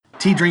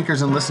Tea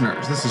drinkers and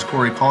listeners, this is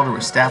Corey Calder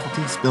with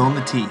Staffulty Spilling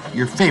the Tea,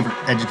 your favorite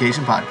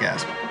education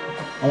podcast.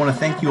 I want to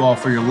thank you all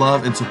for your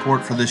love and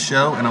support for this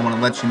show, and I want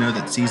to let you know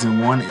that Season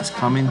 1 is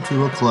coming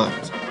to a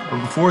close.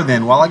 But before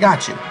then, while I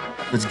got you,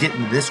 let's get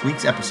into this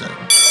week's episode.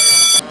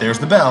 There's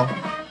the bell.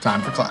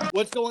 Time for class.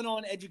 What's going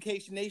on,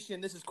 Education Nation?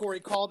 This is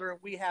Corey Calder,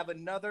 and we have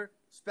another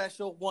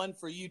special one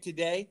for you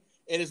today.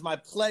 It is my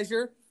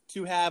pleasure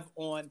to have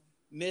on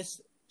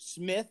Miss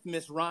Smith,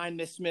 Miss Ryan,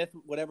 Miss Smith,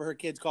 whatever her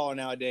kids call her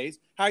nowadays.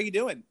 How are you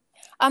doing?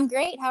 I'm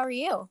great. How are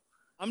you?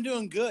 I'm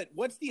doing good.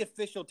 What's the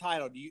official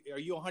title? Are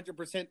you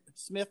 100%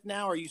 Smith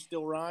now, or are you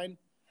still Ryan?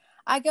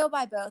 I go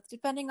by both,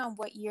 depending on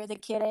what year the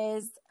kid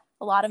is.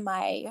 A lot of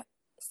my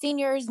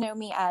seniors know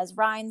me as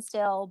Ryan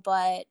still,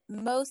 but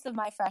most of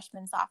my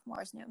freshmen,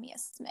 sophomores know me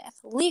as Smith.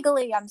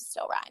 Legally, I'm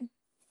still Ryan.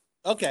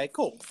 Okay,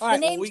 cool. All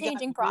right, the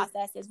name-changing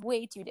process is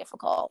way too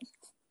difficult.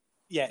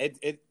 Yeah,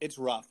 it's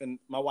rough, and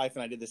my wife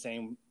and I did the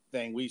same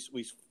thing. We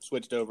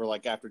switched over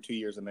like after 2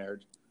 years of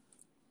marriage.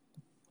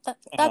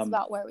 That's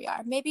about where we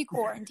are. Maybe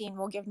quarantine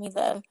will give me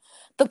the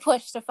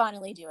push to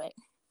finally do it.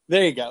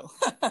 There you go.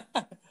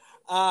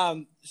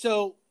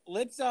 So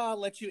let's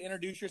let you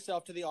introduce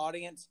yourself to the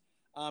audience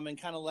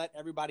and kind of let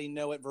everybody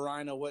know at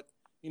Verina what,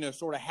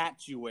 sort of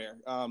hats you wear.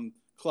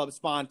 Club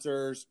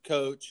sponsors,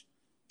 coach,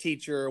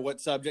 teacher, what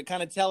subject.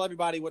 Kind of tell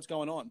everybody what's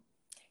going on.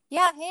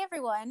 Yeah. Hey,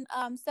 everyone.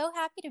 I'm so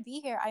happy to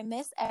be here. I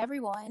miss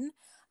everyone.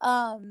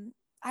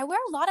 I wear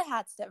a lot of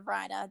hats at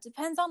Verina.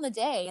 Depends on the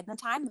day and the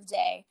time of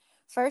day.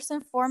 First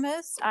and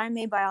foremost, I'm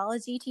a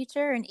biology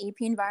teacher and AP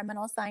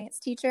environmental science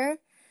teacher.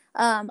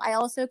 I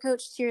also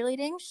coach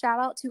cheerleading. Shout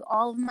out to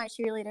all of my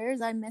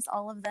cheerleaders. I miss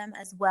all of them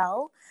as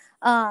well.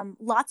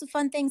 Lots of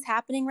fun things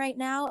happening right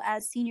now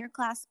as senior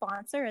class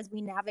sponsor as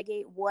we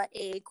navigate what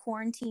a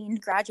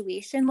quarantined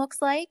graduation looks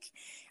like.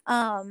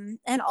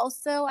 And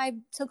also I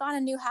took on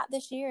a new hat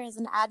this year as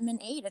an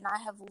admin aide, and I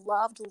have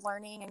loved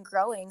learning and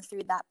growing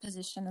through that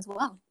position as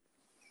well.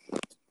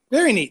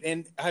 Very neat.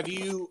 And have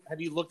you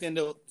looked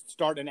into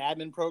start an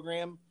admin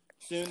program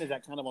soon? Is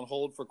that kind of on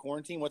hold for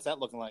quarantine? What's that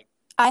looking like?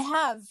 I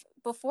have.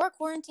 Before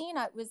quarantine,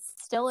 it was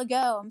still a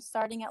go. I'm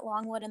starting at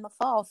Longwood in the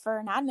fall for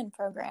an admin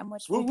program,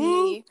 which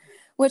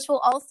will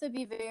also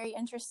be very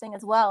interesting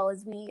as well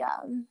as we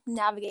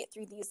navigate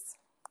through these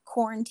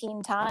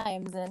quarantine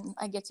times, and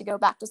I get to go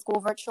back to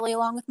school virtually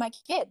along with my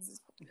kids.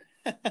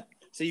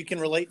 So you can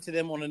relate to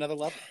them on another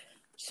level.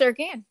 Sure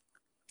can.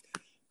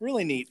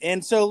 Really neat.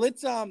 And so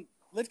let's kind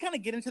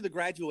of get into the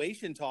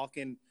graduation talk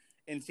and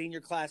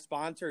senior class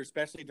sponsor,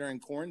 especially during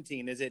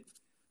quarantine.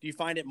 Do you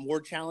find it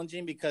more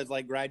challenging because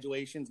like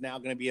graduation's now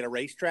going to be at a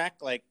racetrack?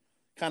 Like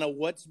kind of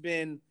what's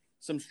been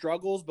some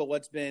struggles, but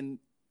what's been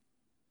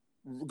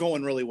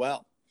going really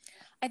well?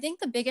 I think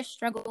the biggest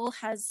struggle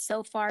has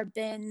so far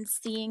been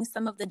seeing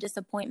some of the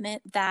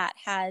disappointment that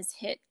has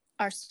hit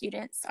our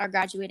students, our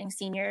graduating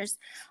seniors.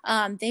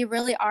 They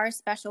really are a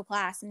special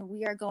class, and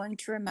we are going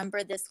to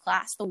remember this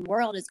class. The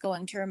world is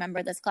going to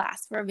remember this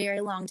class for a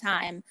very long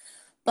time.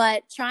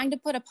 But trying to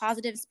put a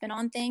positive spin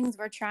on things,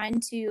 we're trying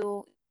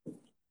to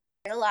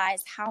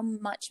realize how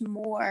much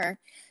more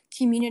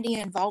community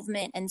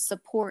involvement and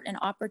support and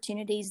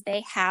opportunities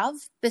they have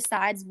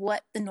besides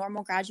what the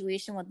normal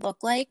graduation would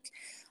look like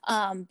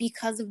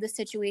because of the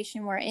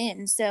situation we're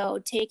in. So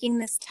taking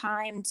this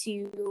time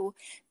to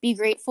be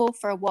grateful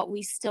for what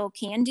we still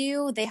can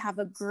do. They have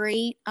a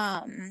great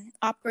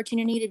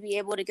opportunity to be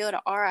able to go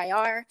to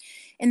RIR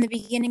in the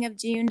beginning of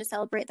June to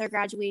celebrate their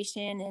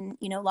graduation, and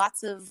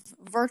lots of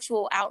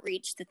virtual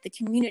outreach that the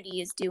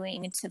community is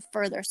doing to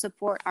further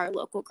support our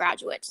local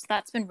graduates.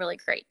 That's been really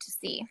great to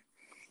see.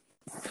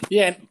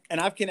 Yeah, and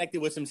I've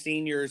connected with some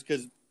seniors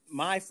because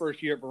my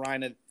first year at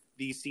Verina,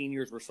 these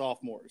seniors were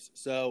sophomores.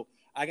 So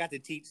I got to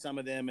teach some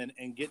of them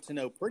and get to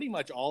know pretty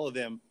much all of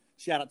them.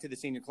 Shout out to the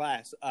senior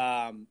class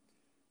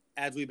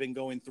as we've been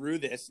going through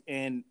this.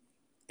 And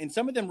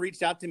some of them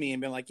reached out to me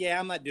and been like, yeah,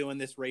 I'm not doing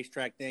this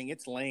racetrack thing.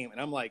 It's lame. And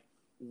I'm like,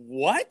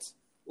 what?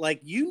 Like,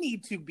 you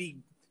need to be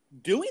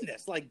doing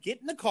this. Like, get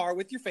in the car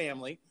with your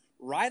family,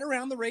 ride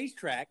around the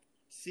racetrack,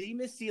 see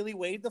Miss Seeley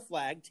wave the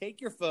flag,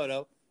 take your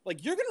photo.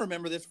 Like, you're going to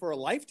remember this for a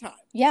lifetime.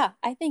 Yeah,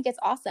 I think it's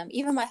awesome.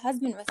 Even my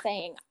husband was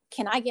saying,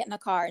 can I get in a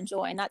car and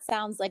join? That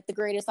sounds like the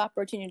greatest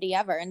opportunity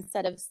ever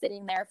instead of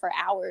sitting there for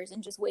hours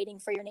and just waiting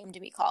for your name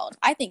to be called.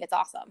 I think it's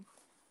awesome.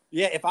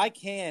 Yeah, if I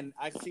can,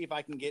 I see if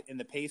I can get in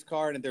the pace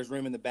car, and if there's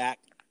room in the back,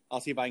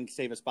 I'll see if I can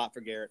save a spot for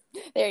Garrett.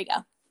 There you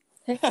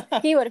go.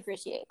 He would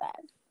appreciate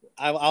that.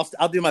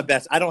 I'll do my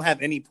best. I don't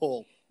have any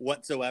pull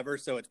whatsoever,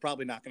 so it's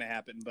probably not going to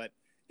happen. But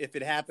if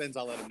it happens,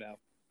 I'll let him know.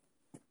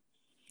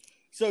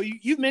 So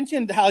you've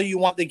mentioned how you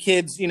want the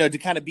kids, to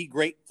kind of be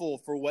grateful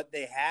for what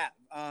they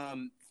have.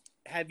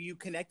 Have you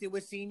connected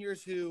with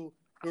seniors who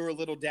are a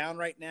little down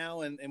right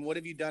now, and what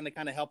have you done to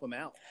kind of help them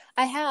out?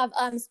 I have,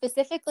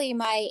 specifically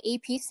my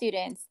AP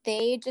students.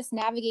 They just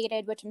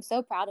navigated, which I'm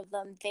so proud of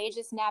them. They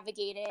just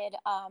navigated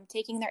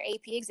taking their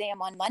AP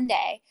exam on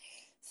Monday.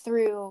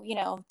 through,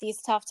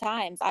 these tough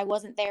times. I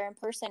wasn't there in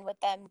person with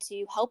them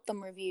to help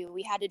them review.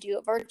 We had to do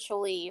it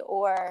virtually,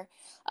 or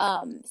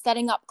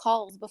setting up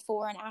calls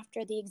before and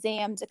after the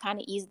exam to kind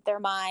of ease their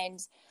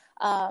mind.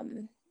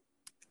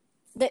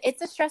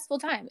 It's a stressful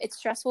time. It's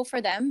stressful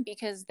for them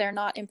because they're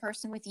not in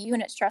person with you,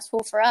 and it's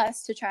stressful for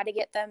us to try to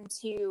get them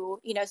to,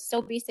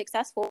 still be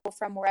successful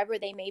from wherever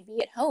they may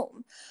be at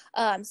home.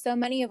 So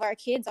many of our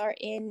kids are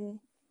in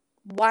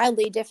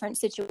wildly different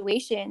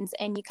situations,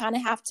 and you kind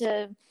of have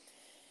to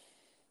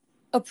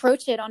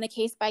approach it on a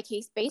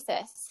case-by-case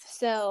basis.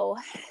 So,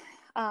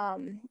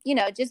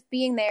 just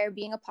being there,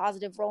 being a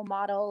positive role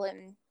model,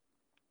 and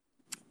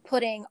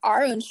putting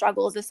our own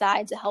struggles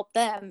aside to help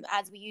them,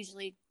 as we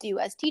usually do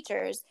as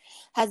teachers,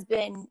 has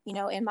been,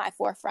 in my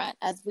forefront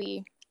as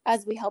we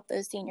help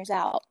those seniors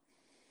out.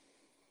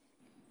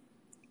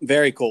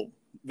 Very cool.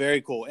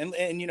 Very cool.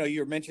 And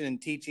you're mentioning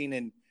teaching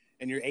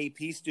and your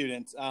AP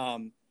students.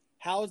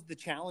 How's the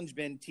challenge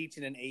been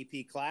teaching an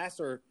AP class,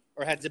 or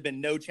has it been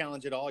no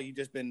challenge at all? You've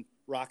just been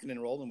rocking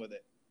and rolling with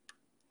it?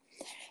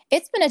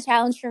 It's been a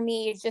challenge for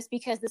me just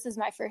because this is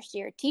my first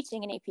year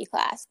teaching an AP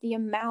class. The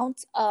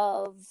amount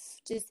of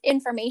just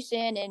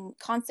information and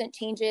constant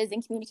changes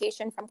in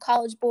communication from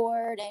College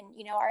Board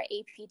and, our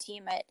AP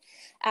team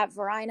at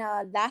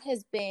Varina, that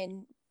has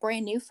been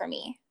brand new for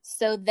me.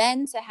 So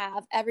then to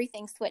have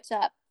everything switch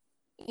up,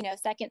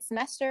 second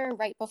semester,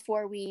 right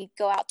before we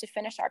go out to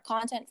finish our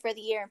content for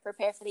the year and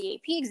prepare for the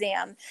AP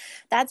exam,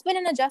 that's been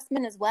an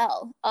adjustment as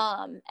well.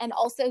 And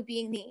also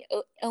being the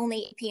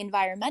only AP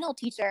environmental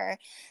teacher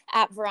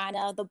at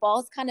Varina, the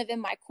ball's kind of in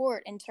my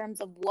court in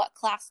terms of what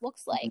class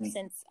looks like,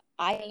 since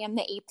I am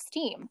the APES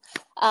team.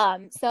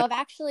 So I've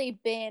actually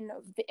been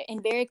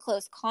in very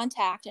close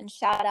contact, and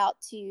shout out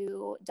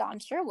to Dawn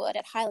Sherwood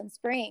at Highland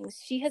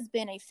Springs. She has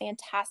been a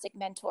fantastic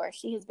mentor.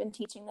 She has been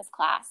teaching this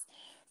class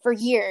for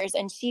years,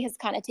 and she has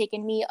kind of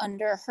taken me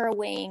under her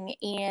wing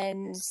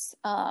and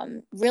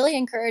really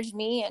encouraged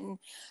me. And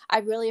I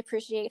really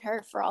appreciate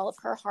her for all of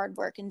her hard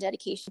work and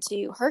dedication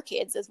to her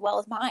kids as well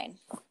as mine.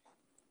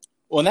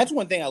 Well, and that's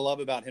one thing I love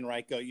about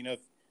Henrico.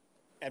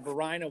 At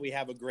Varina, we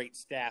have a great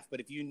staff,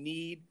 but if you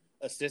need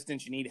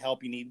assistance, you need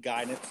help, you need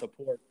guidance,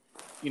 support,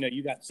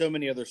 you got so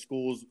many other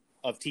schools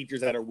of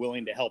teachers that are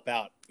willing to help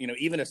out.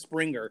 Even a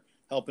Springer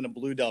helping a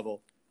Blue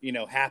Devil,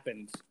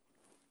 happens.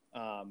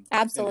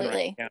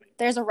 Absolutely.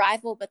 There's a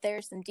rival, but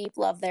there's some deep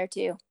love there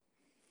too.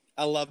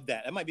 I love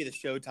that. That might be the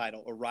show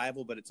title, a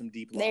rival, but it's some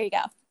deep love. There you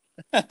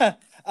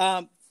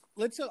go.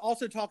 Let's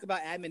also talk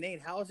about admin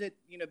aid. How is it,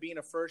 being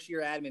a first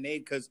year admin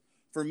aid? Because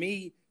for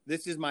me,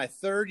 this is my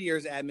third year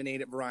as admin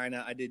aid at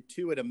Varina. I did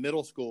 2 at a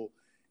middle school.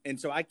 And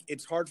so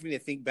it's hard for me to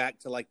think back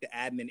to like the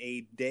admin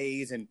aid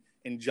days and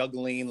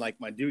juggling like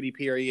my duty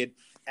period,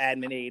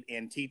 admin aid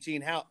and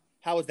teaching.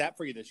 How was that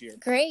for you this year?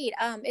 Great.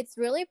 It's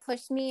really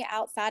pushed me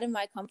outside of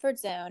my comfort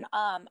zone.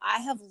 I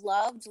have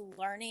loved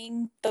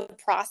learning the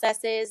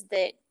processes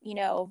that,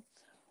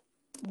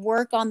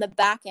 work on the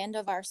back end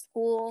of our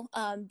school.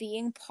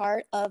 Being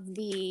part of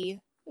the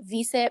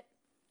VSIP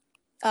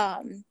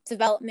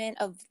development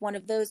of one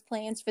of those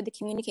plans for the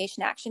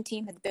communication action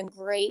team has been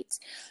great.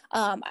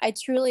 I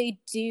truly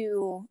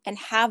do and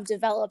have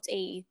developed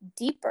a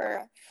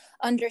deeper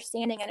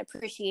understanding and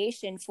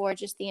appreciation for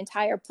just the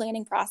entire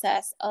planning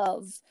process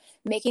of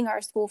making our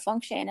school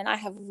function. And I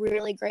have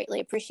really greatly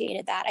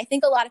appreciated that. I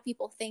think a lot of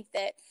people think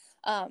that,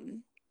 a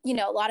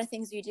lot of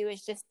things we do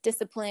is just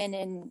discipline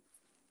and,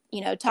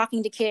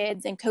 talking to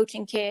kids and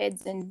coaching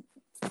kids and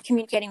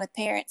communicating with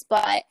parents.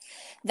 But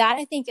that,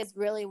 I think, is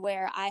really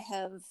where I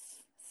have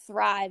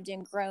thrived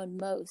and grown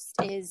most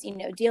is,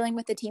 dealing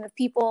with a team of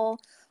people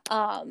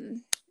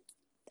and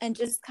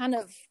just kind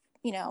of,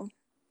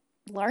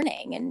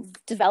 learning and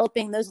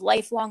developing those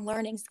lifelong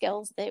learning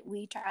skills that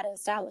we try to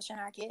establish in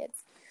our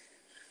kids.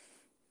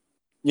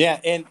 Yeah.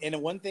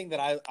 And one thing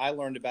that I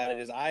learned about it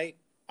is I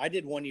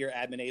did 1 year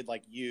admin aid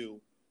like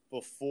you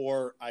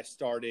before I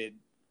started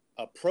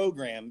a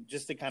program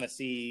just to kind of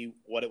see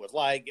what it was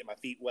like, get my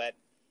feet wet.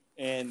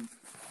 And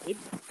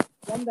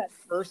from that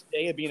first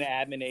day of being an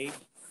admin aide,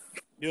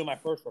 doing my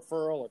first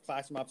referral or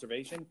classroom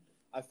observation,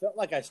 I felt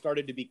like I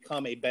started to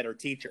become a better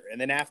teacher. And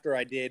then after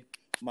I did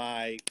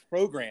my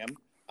program,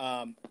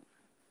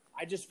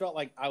 I just felt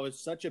like I was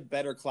such a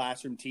better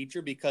classroom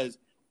teacher because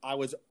I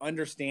was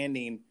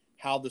understanding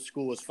how the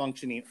school was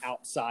functioning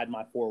outside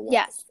my 4 walls.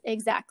 Yes,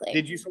 exactly.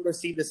 Did you sort of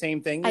see the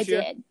same thing this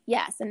year? I did,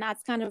 yes. And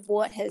that's kind of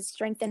what has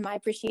strengthened my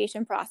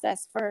appreciation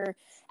process for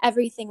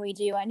everything we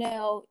do. I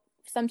know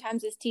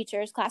sometimes as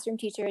teachers, classroom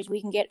teachers,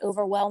 we can get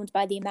overwhelmed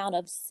by the amount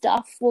of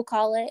stuff, we'll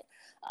call it.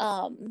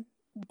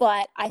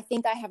 But I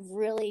think I have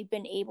really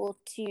been able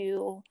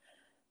to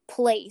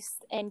place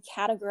and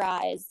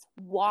categorize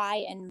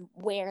why and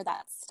where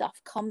that stuff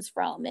comes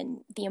from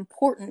and the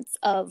importance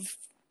of,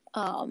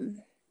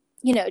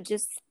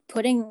 just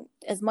putting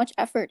as much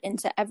effort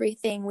into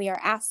everything we are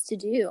asked to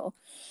do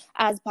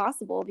as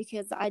possible,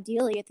 because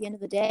ideally at the end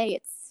of the day,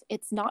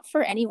 it's not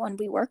for anyone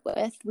we work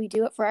with. We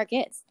do it for our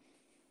kids.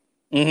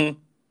 Mm-hmm.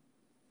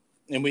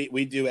 And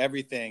we do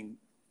everything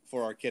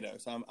for our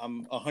kiddos.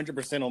 I'm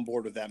 100% on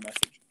board with that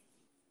message.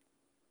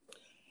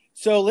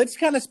 So let's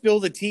kind of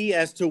spill the tea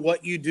as to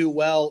what you do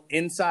well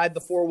inside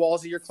the four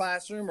walls of your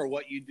classroom, or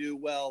what you do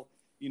well,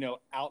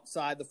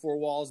 outside the four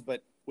walls,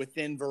 but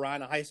within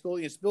Varina High School.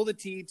 Spill the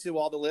tea to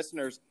all the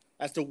listeners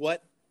as to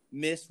what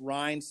Miss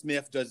Ryan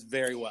Smith does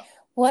very well.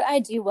 What I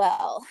do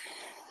well.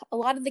 A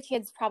lot of the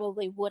kids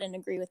probably wouldn't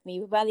agree with me,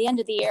 but by the end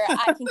of the year,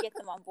 I can get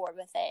them on board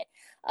with it.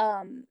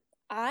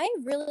 I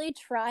really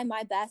try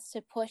my best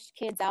to push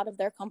kids out of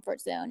their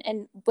comfort zone,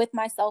 and with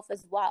myself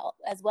as well.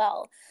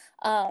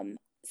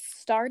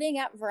 Starting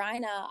at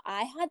Varina,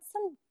 I had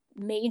some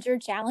major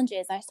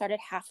challenges. I started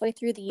halfway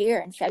through the year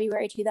in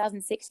February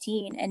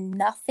 2016, and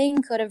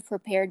nothing could have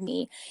prepared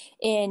me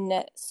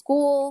in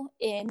school,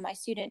 in my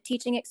student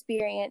teaching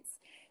experience.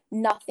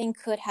 Nothing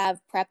could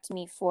have prepped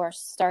me for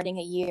starting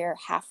a year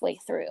halfway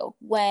through,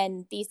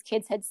 when these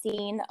kids had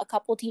seen a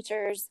couple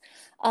teachers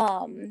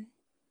and,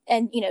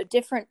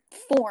 different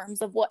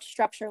forms of what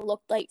structure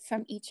looked like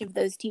from each of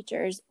those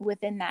teachers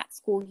within that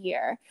school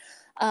year.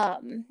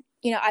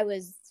 I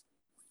was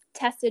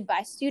tested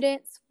by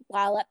students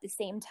while at the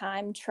same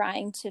time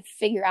trying to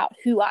figure out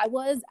who I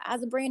was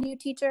as a brand new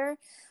teacher.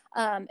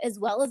 As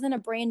well as in a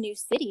brand new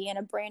city and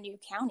a brand new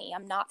county.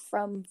 I'm not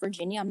from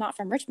Virginia. I'm not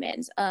from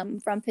Richmond. I'm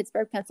from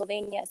Pittsburgh,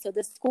 Pennsylvania. So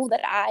the school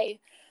that I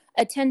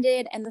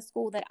attended and the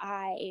school that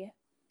I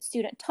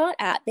student taught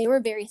at, they were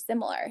very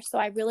similar. So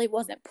I really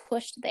wasn't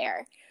pushed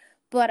there.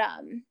 But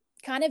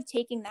kind of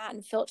taking that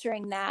and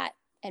filtering that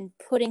and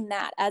putting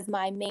that as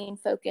my main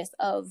focus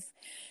of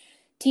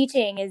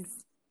teaching is,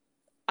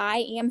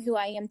 I am who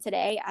I am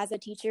today as a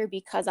teacher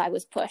because I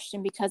was pushed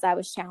and because I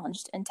was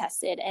challenged and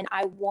tested. And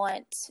I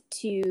want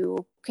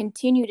to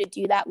continue to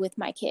do that with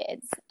my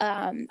kids.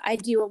 I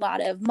do a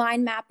lot of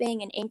mind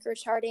mapping and anchor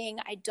charting.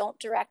 I don't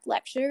direct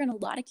lecture, and a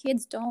lot of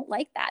kids don't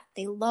like that.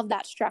 They love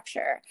that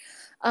structure.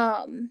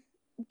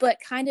 But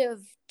kind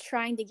of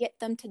trying to get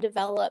them to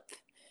develop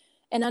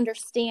and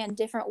understand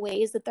different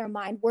ways that their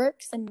mind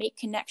works and make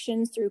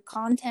connections through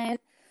content,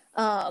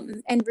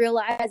 and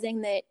realizing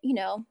that,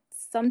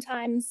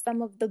 sometimes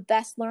some of the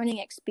best learning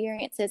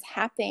experiences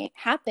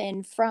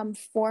happen from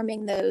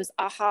forming those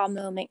aha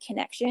moment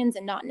connections,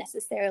 and not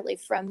necessarily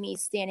from me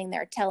standing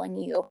there telling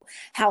you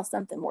how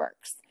something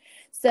works.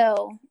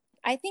 So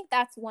I think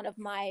that's one of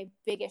my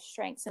biggest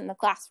strengths in the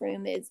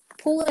classroom, is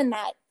pulling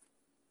that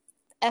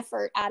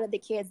effort out of the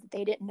kids that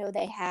they didn't know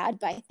they had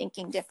by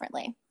thinking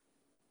differently.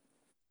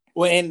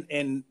 Well,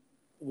 and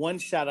one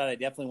shout out I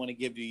definitely want to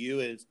give to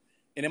you is,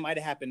 and it might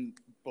have happened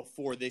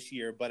before this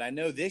year, but I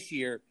know this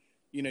year,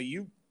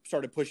 you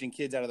started pushing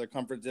kids out of their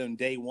comfort zone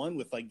day one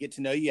with get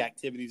to know you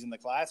activities in the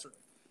classroom.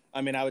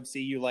 I mean, I would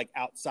see you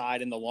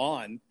outside in the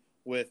lawn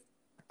with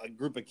a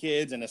group of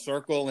kids in a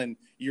circle, and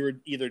you were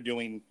either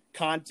doing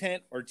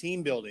content or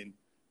team building.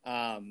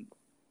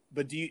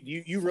 But do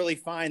you really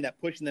find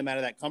that pushing them out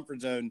of that comfort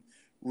zone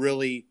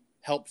really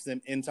helps them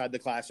inside the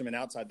classroom and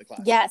outside the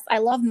classroom? Yes, I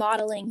love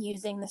modeling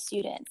using the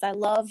students. I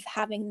love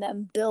having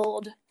them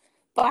build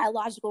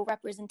biological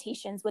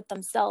representations with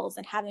themselves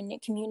and having to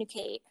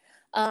communicate,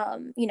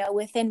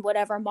 within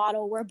whatever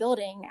model we're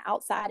building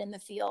outside in the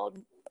field,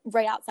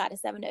 right outside of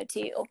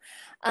 702.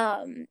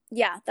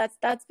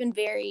 That's been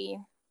very,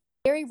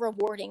 very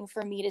rewarding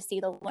for me to see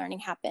the learning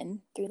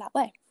happen through that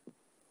way.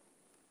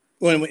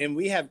 Well, and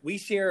we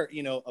share,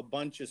 a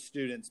bunch of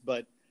students,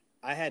 but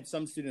I had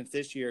some students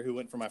this year who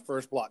went from my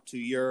first block to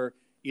your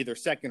either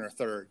second or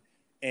third,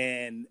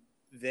 and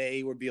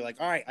they would be like,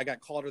 all right, I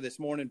got called her this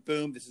morning.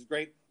 Boom. This is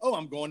great. Oh,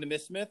 I'm going to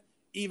Miss Smith.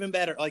 Even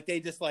better. They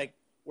just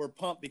were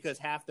pumped because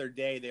half their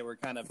day they were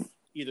kind of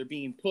either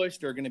being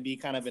pushed or going to be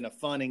kind of in a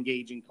fun,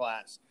 engaging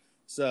class.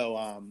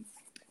 So,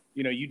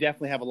 you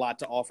definitely have a lot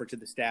to offer to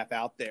the staff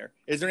out there.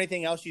 Is there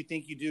anything else you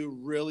think you do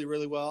really,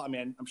 really well? I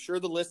mean, I'm sure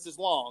the list is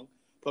long,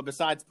 but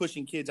besides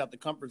pushing kids out the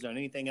comfort zone,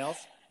 anything else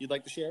you'd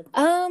like to share?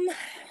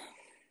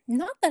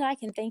 Not that I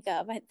can think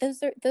of.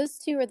 Those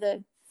two are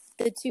the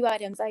two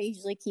items I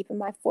usually keep in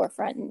my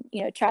forefront,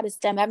 and try to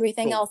stem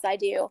everything else I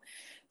do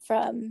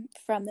from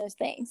those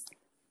things.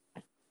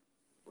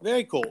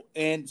 Very cool.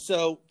 And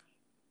so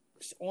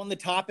on the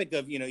topic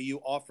of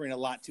you offering a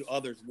lot to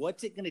others,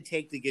 what's it going to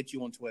take to get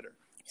you on Twitter?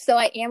 So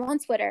I am on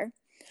Twitter.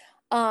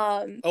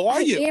 Are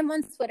you? I am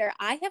on Twitter.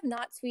 I have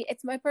not tweeted.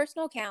 It's my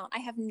personal account. I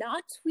have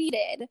not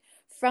tweeted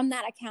from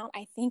that account,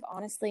 I think,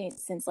 honestly,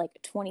 since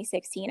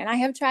 2016. And I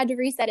have tried to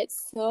reset it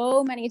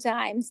so many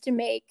times to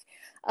make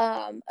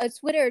a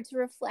Twitter to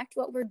reflect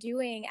what we're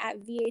doing at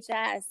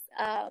VHS.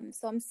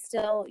 So I'm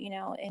still,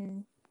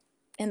 in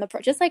the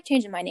just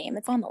changing my name.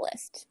 It's on the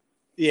list.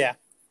 Yeah.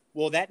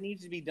 Well, that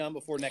needs to be done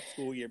before next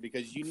school year,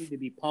 because you need to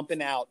be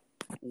pumping out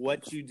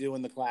what you do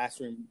in the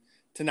classroom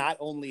to not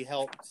only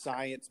help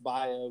science,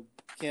 bio,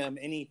 chem,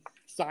 any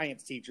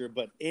science teacher,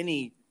 but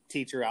any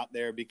teacher out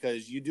there,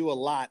 because you do a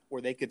lot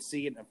where they could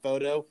see it in a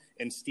photo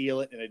and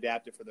steal it and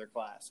adapt it for their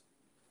class.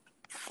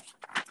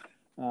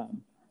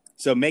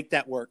 So make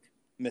that work,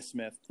 Miss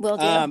Smith. Will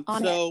do.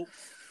 So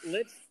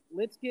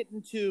let's get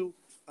into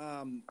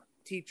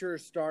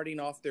teachers starting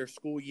off their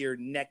school year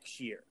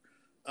next year.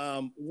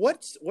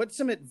 What's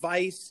some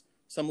advice,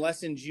 some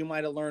lessons you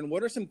might have learned?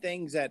 What are some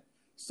things that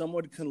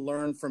someone can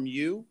learn from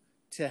you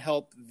to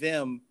help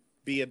them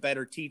be a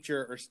better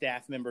teacher or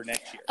staff member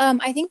next year?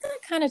 I think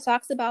that kind of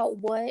talks about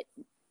what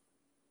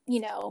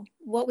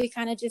we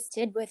kind of just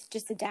did with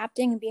just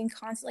adapting and being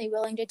constantly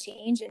willing to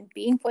change and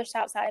being pushed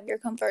outside of your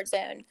comfort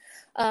zone.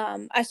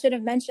 I should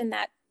have mentioned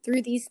that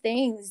through these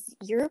things,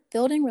 you're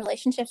building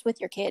relationships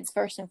with your kids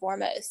first and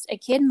foremost. A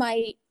kid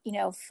might,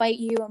 fight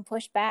you and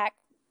push back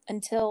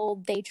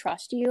until they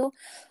trust you.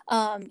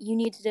 You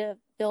need to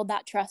build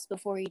that trust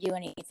before you do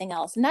anything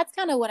else. And that's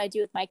kind of what I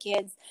do with my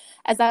kids.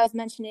 As I was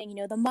mentioning,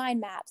 the mind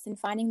maps and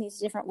finding these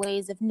different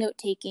ways of note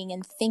taking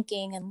and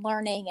thinking and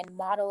learning and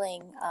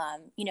modeling,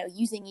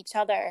 using each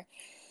other,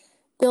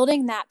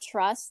 building that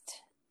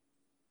trust.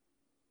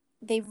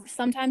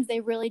 Sometimes they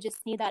really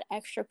just need that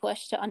extra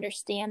push to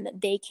understand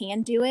that they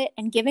can do it,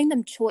 and giving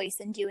them choice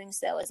in doing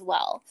so as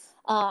well.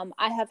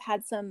 I have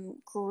had some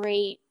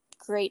great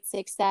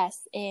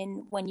success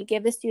in when you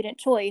give a student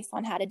choice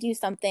on how to do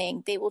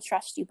something, they will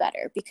trust you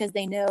better because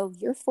they know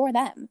you're for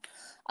them.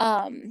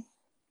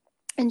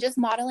 And just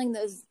modeling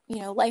those,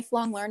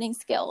 lifelong learning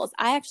skills.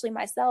 I actually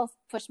myself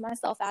pushed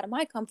myself out of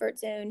my comfort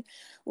zone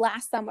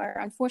last summer.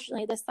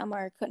 Unfortunately, this summer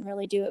I couldn't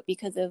really do it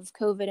because of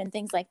COVID and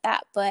things like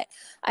that. But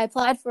I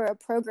applied for a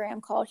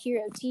program called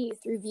Hero T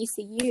through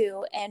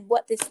VCU. And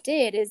what this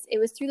did is it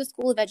was through the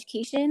School of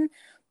Education,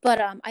 but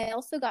I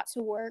also got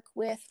to work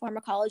with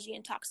pharmacology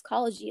and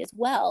toxicology as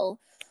well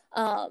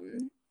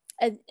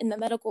in the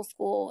medical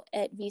school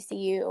at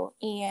VCU.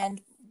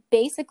 And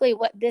basically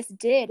what this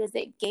did is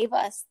it gave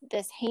us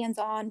this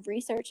hands-on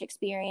research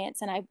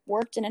experience. And I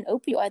worked in an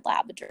opioid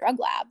lab, a drug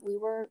lab. We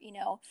were,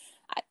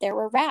 there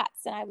were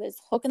rats and I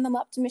was hooking them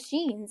up to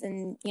machines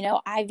and,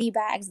 IV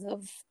bags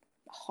of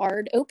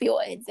hard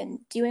opioids and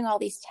doing all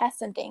these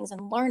tests and things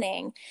and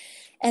learning.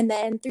 And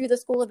then through the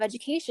School of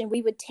Education,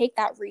 we would take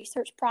that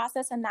research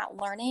process and that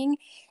learning,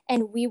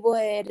 and we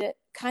would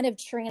kind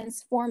of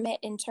transform it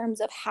in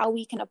terms of how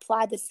we can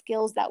apply the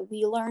skills that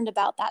we learned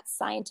about that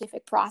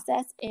scientific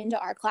process into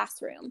our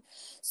classroom.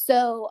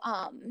 So,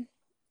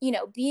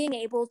 being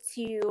able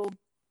to,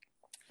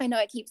 I know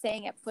I keep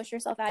saying it, push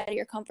yourself out of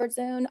your comfort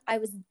zone. I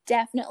was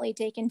definitely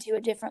taken to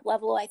a different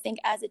level, I think,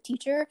 as a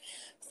teacher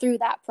through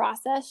that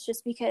process,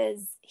 just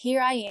because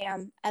here I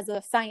am as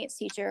a science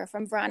teacher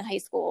from Brown High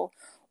School,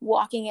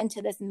 walking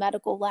into this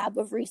medical lab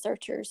of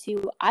researchers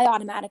who I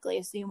automatically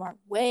assume are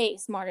way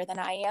smarter than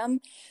I am.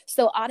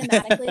 So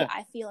automatically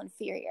I feel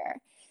inferior.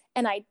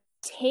 And I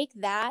take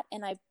that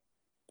and I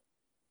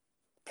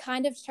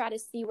kind of try to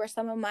see where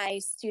some of my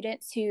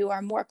students who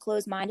are more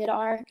closed-minded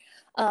are,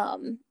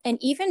 and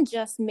even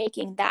just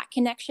making that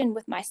connection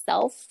with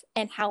myself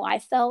and how I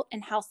felt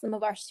and how some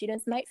of our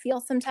students might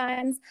feel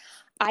sometimes.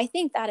 I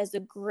think that is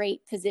a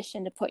great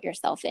position to put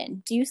yourself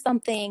in. Do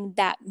something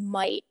that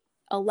might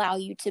allow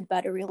you to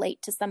better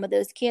relate to some of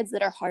those kids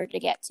that are harder to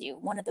get to.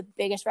 One of the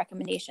biggest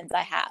recommendations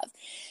I have.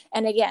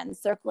 And again,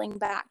 circling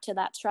back to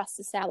that trust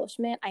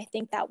establishment, I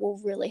think that will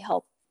really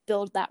help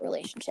build that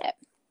relationship.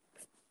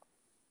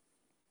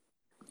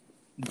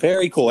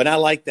 Very cool. And I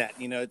like that.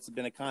 It's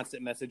been a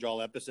constant message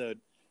all episode.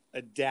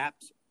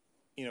 Adapt,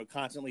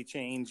 constantly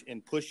change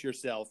and push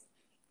yourself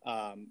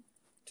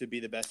to be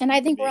the best. And I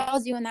think we're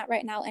all doing that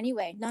right now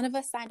anyway. None of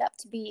us signed up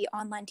to be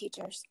online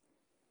teachers.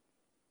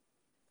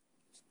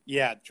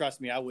 Yeah,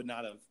 trust me, I would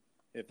not have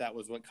if that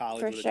was what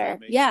college would have sure. taught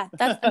me. Yeah,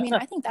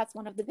 I think that's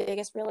one of the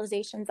biggest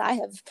realizations I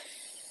have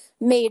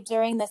made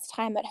during this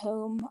time at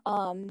home,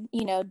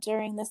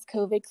 during this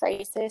COVID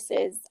crisis,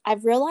 is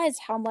I've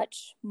realized how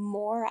much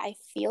more I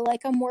feel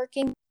like I'm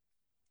working,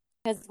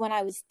 because when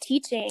I was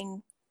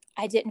teaching,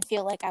 I didn't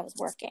feel like I was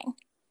working.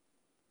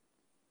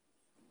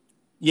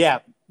 Yeah,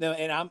 no,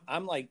 and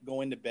I'm like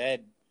going to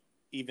bed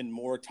even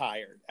more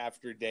tired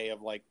after a day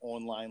of like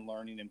online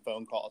learning and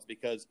phone calls,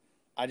 because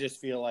I just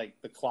feel like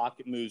the clock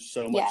moves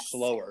so much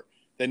slower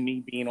than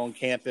me being on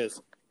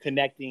campus,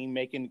 connecting,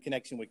 making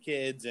connection with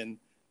kids, and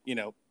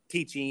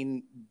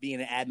teaching,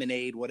 being an admin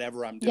aide,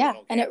 whatever I'm doing. Yeah,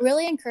 and it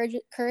really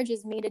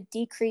encourages me to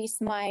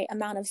decrease my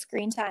amount of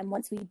screen time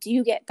once we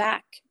do get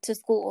back to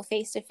school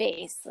face to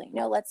face.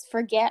 Let's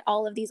forget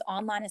all of these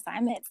online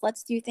assignments.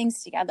 Let's do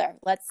things together.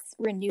 Let's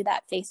renew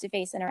that face to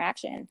face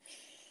interaction.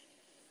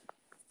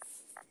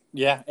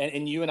 Yeah,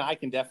 and you and I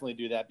can definitely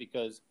do that,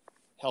 because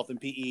health and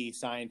PE,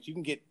 science, you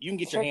can get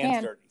your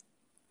hands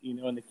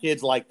dirty, and the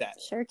kids like that.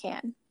 Sure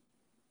can.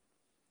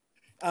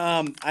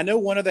 I know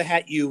one other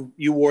hat you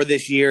wore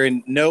this year,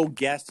 and no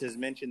guest has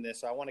mentioned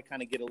this, so I want to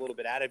kind of get a little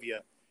bit out of you,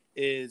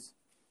 is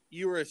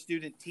you were a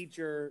student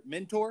teacher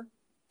mentor?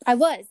 I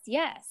was,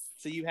 yes.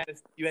 So you had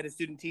a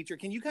student teacher.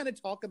 Can you kind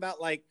of talk about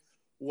like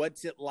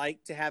what's it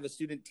like to have a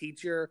student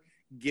teacher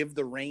give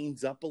the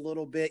reins up a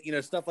little bit,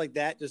 stuff like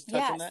that? Just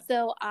touch on that.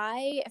 So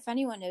if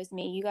anyone knows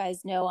me, you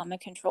guys know I'm a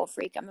control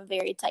freak. I'm a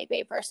very type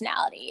A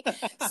personality.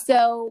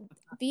 So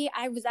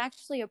I was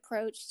actually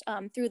approached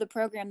through the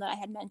program that I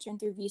had mentioned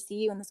through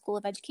VCU and the School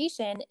of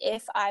Education,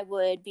 if I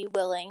would be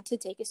willing to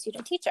take a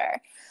student teacher.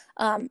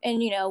 And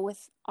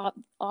with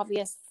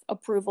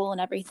approval and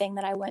everything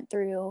that I went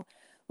through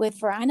with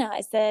Verena,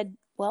 I said,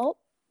 well,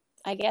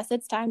 I guess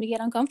it's time to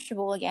get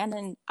uncomfortable again.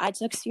 And I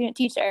took student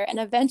teacher, and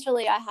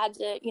eventually I had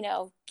to,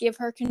 give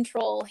her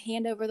control,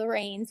 hand over the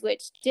reins,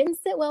 which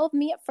didn't sit well with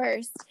me at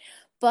first.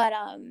 But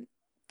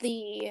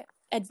the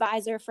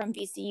advisor from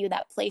VCU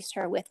that placed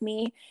her with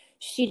me,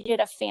 she did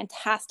a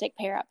fantastic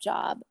pair up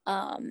job.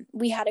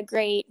 We had a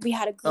great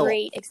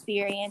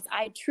experience.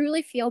 I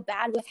truly feel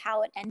bad with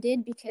how it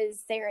ended because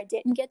Sarah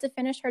didn't get to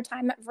finish her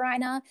time at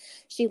Verena.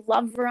 She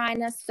loved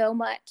Verena so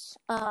much.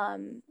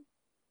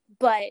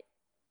 But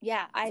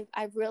yeah, I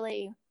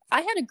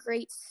had a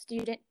great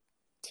student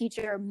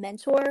teacher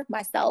mentor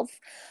myself.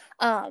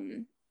 I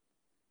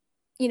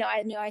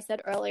know I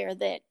said earlier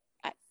that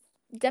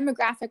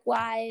demographic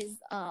wise,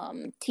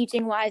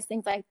 teaching wise,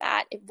 things like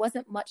that, it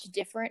wasn't much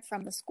different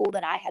from the school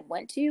that I had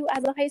went to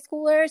as a high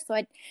schooler. So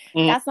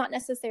that's not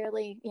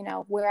necessarily,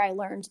 where I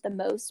learned the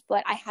most,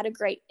 but I had a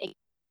great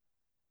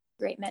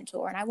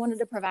mentor, and I wanted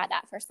to provide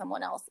that for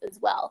someone else as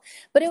well.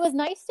 But it was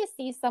nice to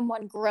see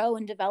someone grow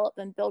and develop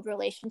and build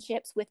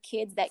relationships with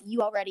kids that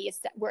you already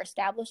were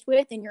established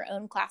with in your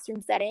own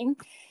classroom setting.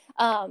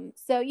 So,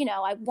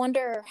 I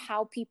wonder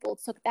how people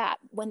took that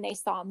when they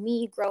saw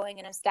me growing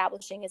and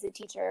establishing as a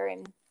teacher.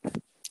 And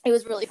it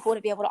was really cool to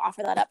be able to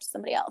offer that up to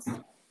somebody else.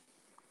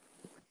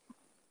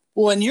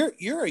 Well, and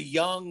you're a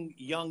young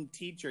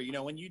teacher.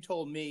 When you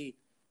told me,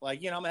 like,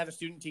 I'm gonna have a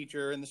student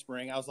teacher in the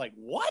spring, I was like,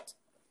 what?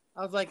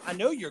 I was like, I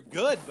know you're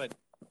good, but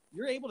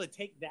you're able to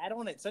take that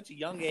on at such a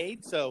young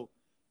age. So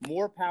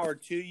more power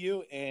to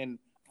you. And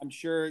I'm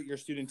sure your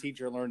student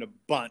teacher learned a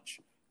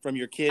bunch from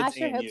your kids. I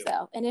sure hope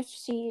so. And if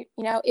she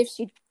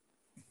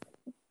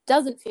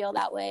doesn't feel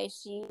that way,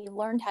 she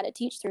learned how to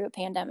teach through a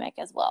pandemic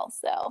as well.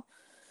 So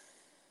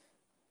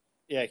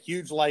yeah,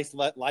 huge life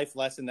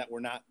lesson that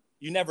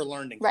you never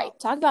learned in college. Right.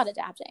 Talk about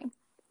adapting.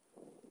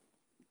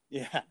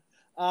 Yeah.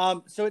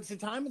 So it's the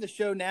time of the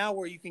show now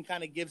where you can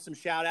kind of give some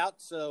shout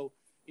outs. So,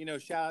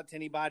 shout out to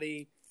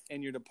anybody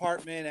in your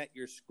department, at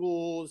your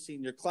school,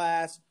 senior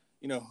class,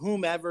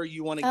 whomever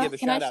you want to give a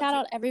shout out to. Can I shout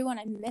out everyone?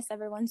 I miss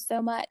everyone so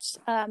much.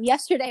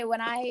 Yesterday when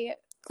I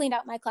cleaned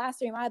out my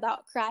classroom, I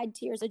about cried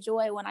tears of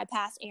joy when I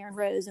passed Aaron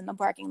Rose in the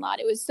parking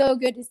lot. It was so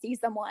good to see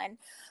someone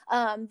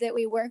that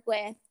we work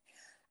with.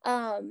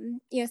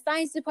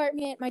 Science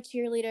department, my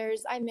cheerleaders,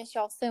 I miss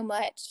y'all so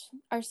much.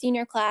 Our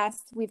senior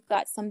class, we've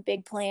got some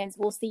big plans.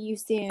 We'll see you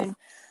soon.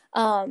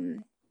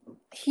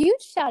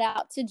 Huge shout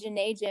out to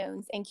Janae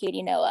Jones and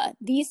Katie Noah.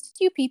 These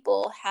two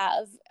people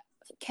have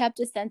kept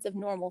a sense of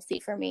normalcy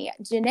for me.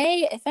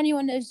 Janae, if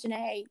anyone knows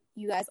Janae,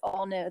 you guys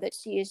all know that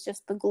she is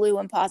just the glue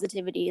and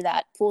positivity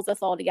that pulls us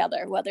all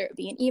together, whether it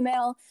be an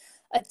email,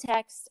 a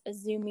text, a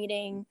Zoom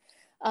meeting.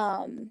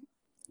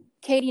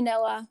 Katie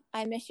Noah,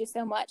 I miss you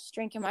so much,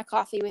 drinking my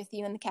coffee with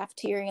you in the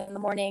cafeteria in the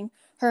morning.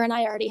 Her and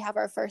I already have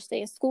our first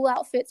day of school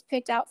outfits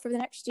picked out for the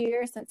next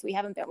year since we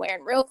haven't been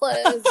wearing real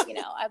clothes.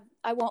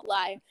 I won't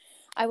lie.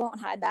 I won't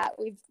hide that.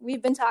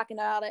 We've been talking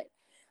about it.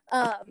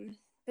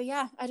 But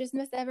yeah, I just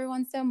miss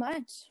everyone so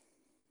much.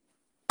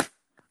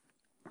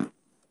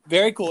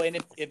 Very cool. And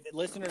if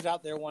listeners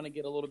out there want to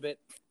get a little bit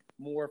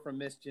more from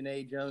Miss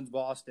Janae Jones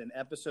Boston,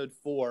 episode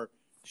 4,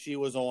 she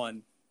was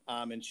on,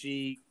 and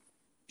she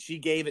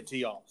gave it to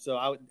y'all. So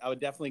I would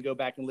definitely go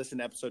back and listen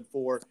to episode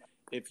 4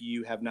 if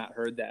you have not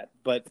heard that.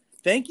 But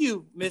thank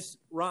you, Miss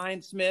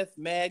Ryan Smith,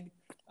 Meg.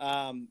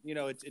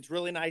 It's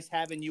really nice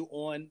having you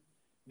on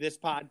this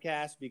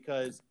podcast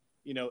because,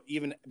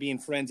 even being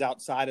friends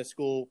outside of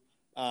school,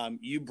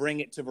 you bring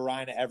it to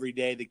Verena every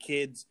day. The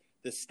kids,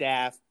 the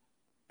staff,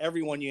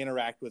 everyone you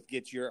interact with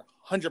gets your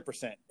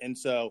 100%. And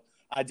so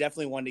I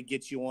definitely wanted to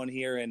get you on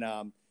here. And,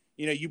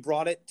 you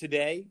brought it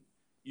today.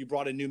 You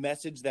brought a new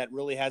message that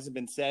really hasn't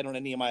been said on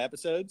any of my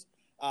episodes.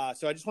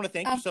 So I just want to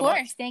thank you so much. Of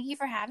course. Thank you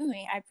for having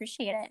me. I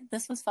appreciate it.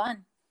 This was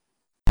fun.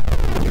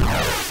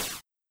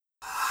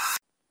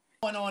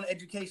 Going on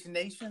Education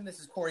Nation,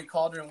 this is Corey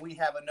Calder, and we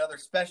have another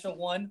special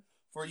one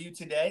for you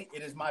today.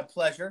 It is my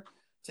pleasure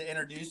to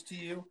introduce to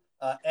you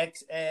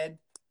ex-ed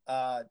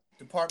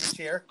department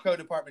chair,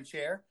 co-department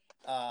chair,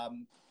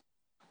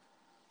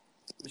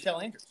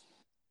 Michelle Andrews.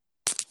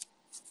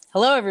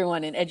 Hello,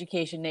 everyone in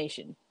Education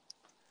Nation.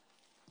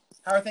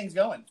 How are things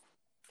going?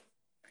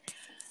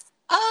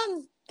 They're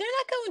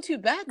not going too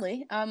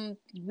badly.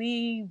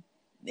 We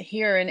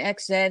here in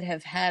ex-ed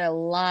have had a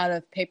lot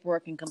of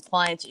paperwork and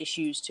compliance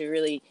issues to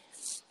really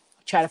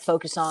try to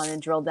focus on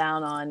and drill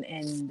down on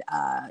and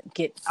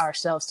get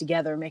ourselves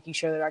together, making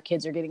sure that our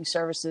kids are getting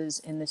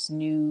services in this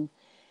new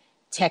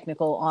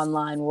technical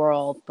online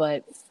world.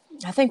 But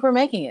I think we're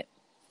making it.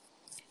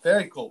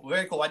 Very cool.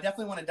 Very cool. I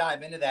definitely want to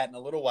dive into that in a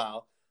little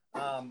while.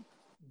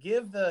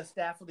 Give the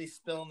Staffulty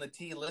Spilling the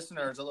Tea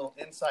listeners a little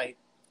insight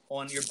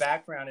on your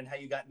background and how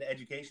you got into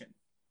education.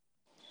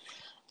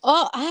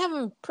 Well, I have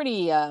a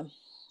pretty,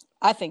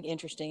 I think,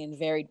 interesting and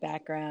varied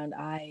background.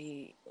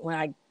 When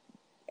I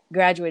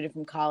graduated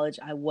from college,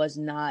 I was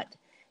not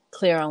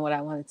clear on what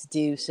I wanted to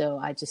do, so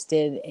I just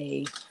did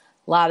a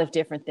lot of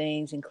different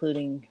things,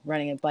 including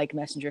running a bike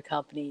messenger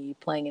company,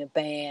 playing in a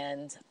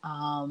band,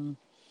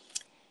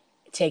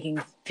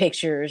 taking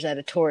pictures at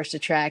a tourist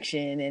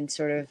attraction and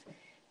sort of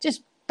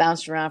just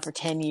bounced around for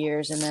 10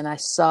 years. And then I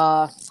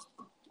saw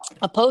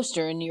a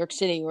poster in New York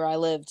City where I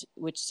lived,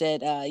 which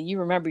said, you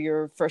remember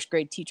your first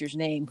grade teacher's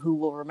name, who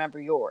will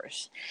remember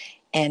yours?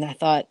 And I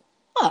thought,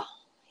 oh,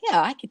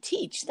 yeah, I could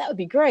teach. That would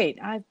be great.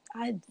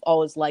 I've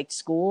always liked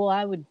school.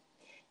 I would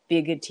be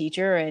a good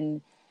teacher.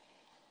 And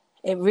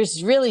it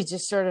was really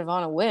just sort of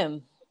on a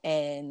whim.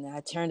 And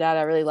it turned out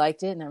I really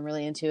liked it, and I'm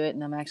really into it.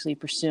 And I'm actually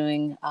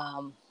pursuing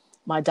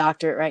my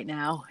doctorate right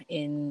now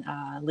in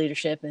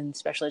leadership and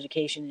special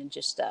education, and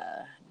just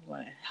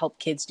want to help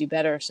kids do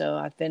better. So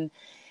I've been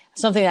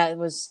something that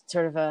was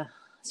sort of a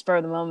spur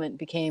of the moment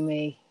became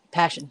a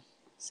passion.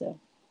 So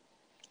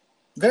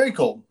very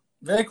cool.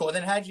 Very cool. And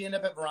then how'd you end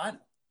up at Verina?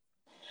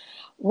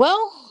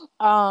 Well,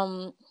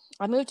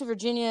 I moved to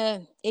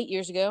Virginia 8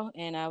 years ago,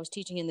 and I was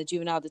teaching in the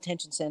juvenile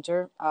detention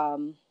center. A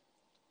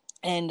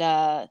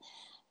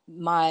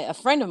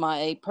friend of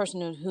mine, a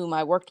person whom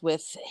I worked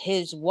with,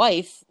 his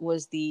wife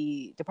was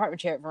the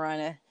department chair at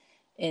Verina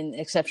in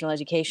exceptional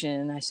education.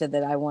 And I said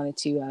that I wanted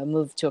to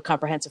move to a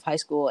comprehensive high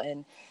school,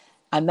 and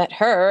I met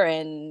her,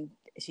 and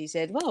she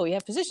said, well, we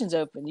have positions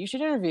open. You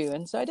should interview.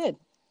 And so I did.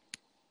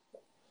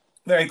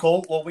 Very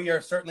cool. Well, we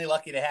are certainly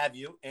lucky to have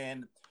you.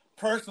 And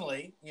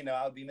personally,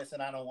 I would be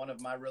missing out on one of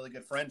my really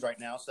good friends right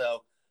now.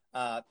 So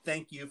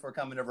thank you for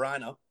coming to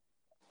Verina.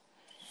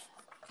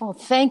 Well,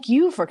 thank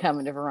you for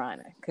coming to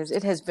Verina, because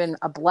it has been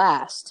a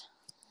blast.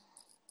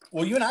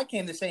 Well, you and I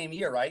came the same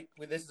year, right?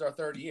 This is our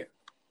third year.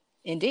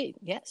 Indeed,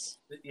 yes.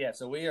 Yeah,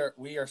 so we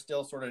are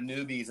still sort of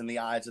newbies in the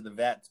eyes of the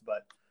vets,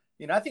 but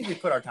I think we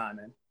put our time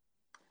in.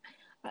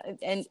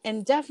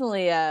 And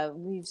definitely,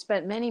 we've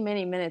spent many,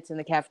 many minutes in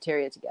the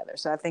cafeteria together,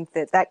 so I think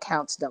that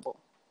counts double.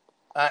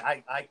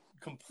 I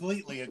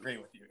completely agree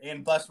with you,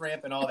 and bus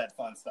ramp and all that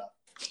fun stuff.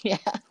 Yeah.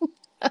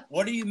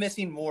 What are you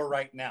missing more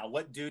right now?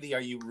 What duty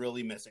are you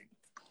really missing?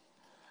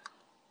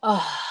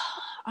 I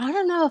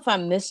don't know if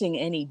I'm missing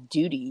any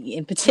duty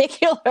in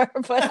particular,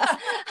 but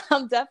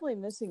I'm definitely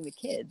missing the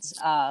kids.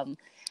 I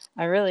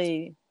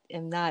really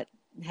am not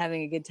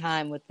having a good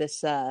time with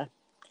this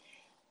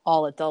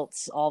all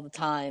adults all the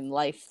time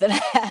life that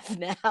I have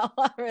now.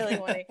 I really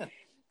want to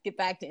get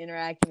back to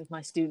interacting with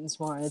my students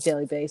more on a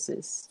daily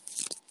basis.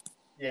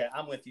 Yeah,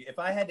 I'm with you. If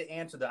I had to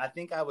answer that, I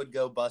think I would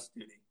go bus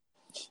duty.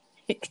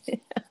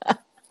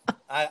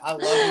 I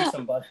love me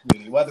some bus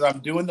duty, whether I'm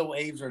doing the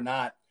waves or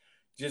not.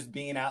 Just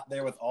being out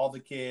there with all the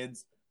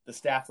kids, the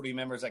Staffulty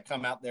members that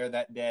come out there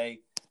that day,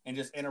 and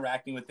just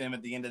interacting with them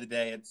at the end of the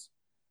day,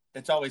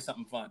 it's always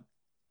something fun.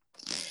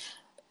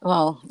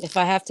 Well, if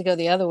I have to go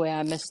the other way,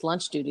 I miss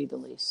lunch duty the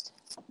least.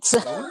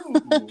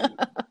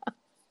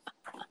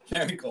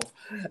 Very cool.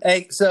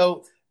 Hey,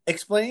 so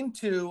explain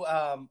to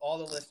all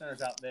the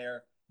listeners out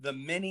there the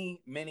many,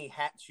 many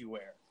hats you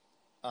wear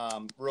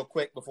real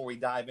quick before we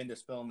dive into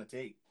spilling the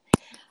tea.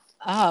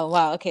 Oh,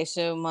 wow. Okay.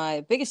 So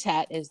my biggest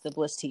hat is the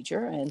Bliss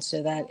teacher. And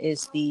so that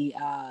is the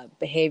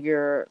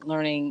behavior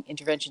learning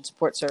intervention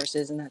support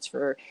services. And that's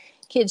for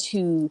kids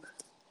who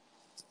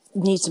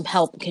need some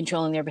help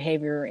controlling their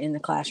behavior in the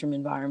classroom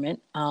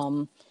environment.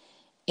 And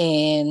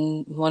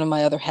one of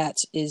my other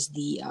hats is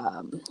the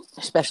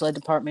special ed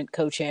department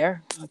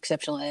co-chair,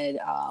 exceptional ed,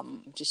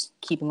 just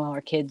keeping all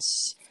our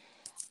kids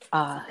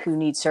who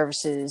need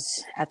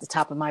services at the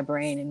top of my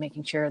brain and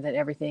making sure that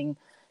everything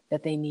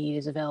that they need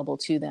is available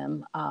to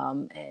them.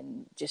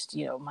 And just,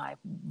 my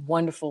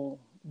wonderful,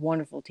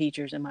 wonderful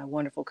teachers and my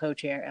wonderful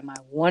co-chair and my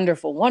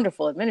wonderful,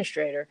 wonderful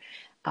administrator,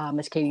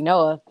 Ms. Katie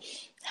Noah,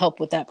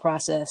 help with that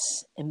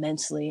process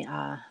immensely.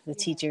 The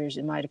teachers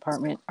in my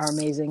department are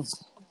amazing.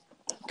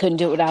 Couldn't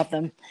do it without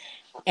them.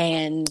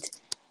 And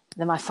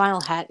then my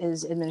final hat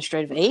is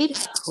administrative aid,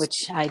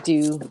 which I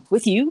do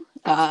with you.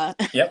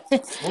 Yep.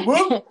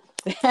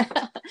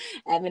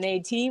 Admin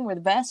aid team, we're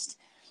the best.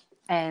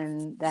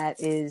 And that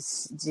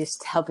is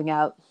just helping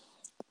out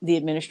the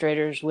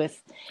administrators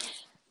with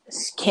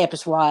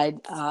campus-wide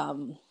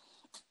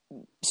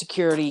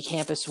security,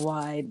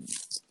 campus-wide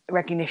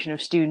recognition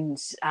of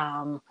students,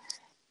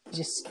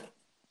 just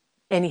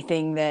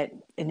anything that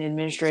an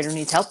administrator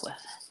needs help with.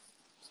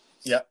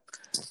 Yep.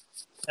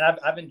 And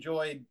I've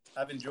enjoyed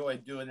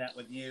doing that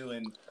with you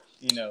and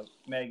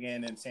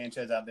Megan and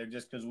Sanchez out there,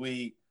 just because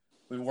we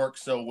work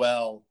so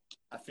well.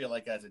 I feel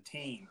like as a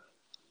team.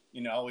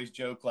 I always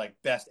joke like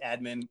best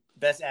admin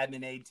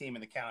aid team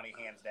in the county,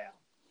 hands down.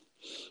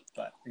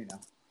 But,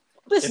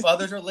 if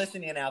others are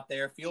listening out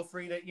there, feel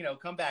free to,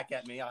 come back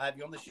at me. I'll have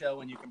you on the show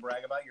and you can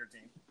brag about your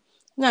team.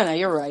 No,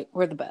 you're right.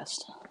 We're the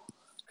best.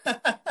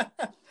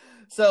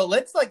 So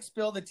let's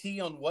spill the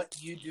tea on what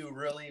you do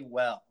really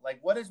well.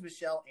 What does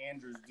Michelle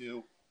Andrews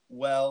do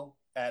well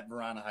at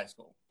Verina High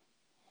School?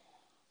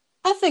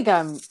 I think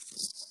I'm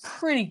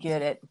pretty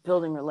good at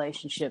building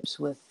relationships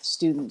with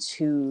students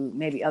who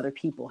maybe other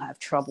people have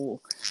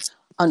trouble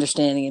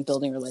understanding and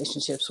building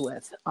relationships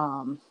with,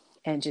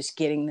 and just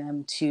getting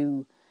them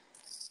to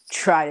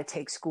try to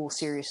take school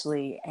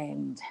seriously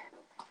and,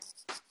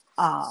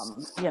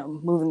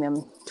 moving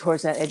them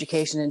towards that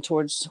education and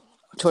towards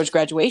towards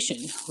graduation,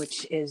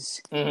 which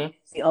is the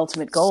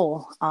ultimate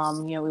goal.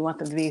 We want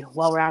them to be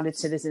well-rounded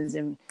citizens,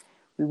 and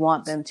we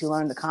want them to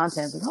learn the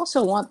content, but we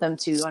also want them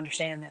to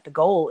understand that the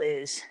goal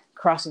is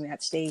crossing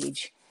that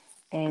stage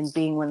and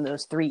being one of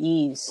those 3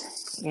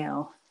 E's,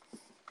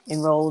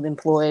 enrolled,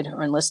 employed,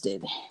 or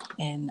enlisted,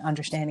 and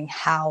understanding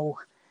how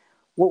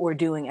what we're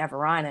doing at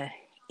Verina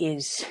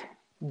is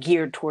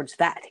geared towards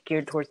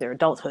their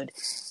adulthood,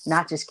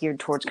 not just geared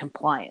towards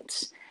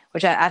compliance,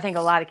 which I think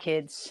a lot of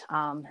kids,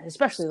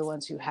 especially the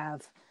ones who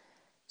have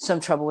some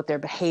trouble with their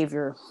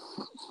behavior,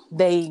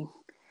 they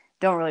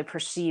don't really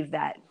perceive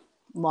that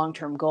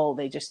long-term goal.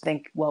 They just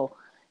think, well,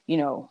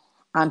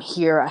 I'm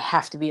here, I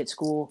have to be at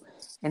school,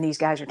 and these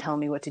guys are telling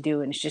me what to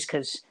do. And it's just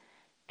because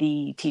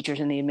the teachers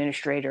and the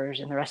administrators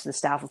and the rest of the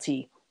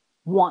Staffulty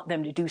want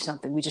them to do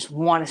something. We just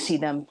want to see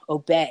them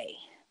obey.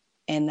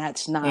 And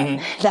that's not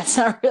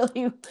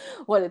really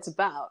what it's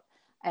about.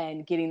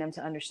 And getting them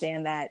to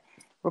understand that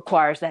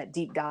requires that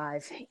deep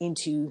dive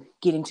into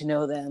getting to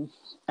know them.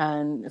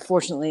 And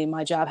fortunately,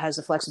 my job has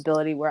the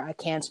flexibility where I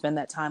can spend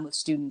that time with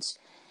students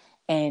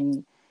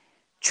and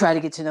try to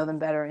get to know them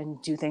better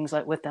and do things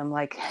with them,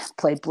 like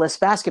play bliss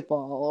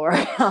basketball or,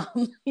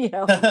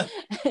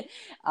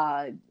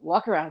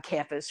 walk around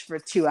campus for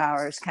 2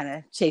 hours, kind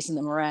of chasing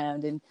them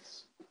around and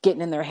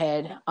getting in their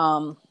head.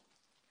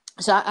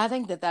 So I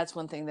think that's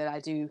one thing that I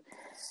do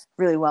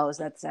really well, is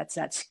that's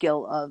that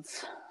skill of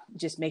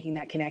just making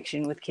that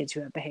connection with kids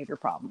who have behavior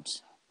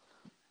problems.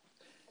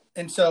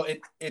 And so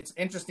it's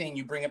interesting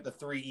you bring up the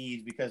 3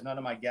 E's, because none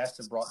of my guests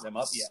have brought them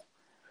up yet.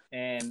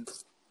 And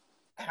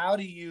how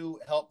do you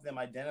help them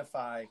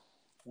identify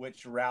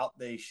which route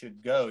they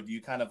should go? Do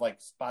you kind of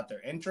spot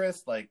their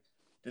interest?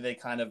 Do they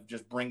kind of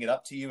just bring it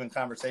up to you in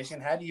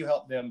conversation? How do you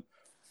help them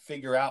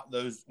figure out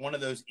one of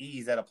those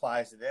E's that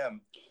applies to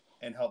them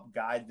and help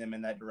guide them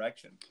in that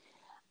direction?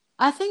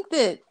 I think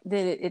that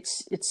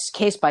it's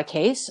case by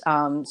case.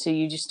 So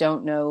you just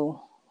don't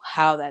know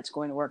how that's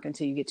going to work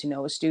until you get to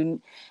know a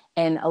student.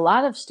 And a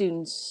lot of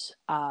students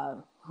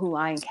who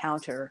I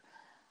encounter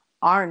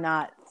are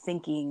not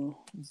thinking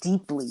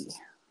deeply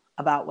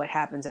about what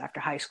happens after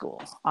high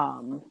school.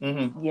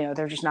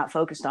 They're just not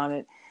focused on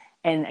it.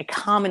 And a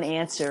common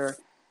answer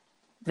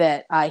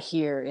that I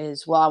hear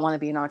is, well, I want to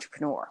be an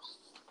entrepreneur,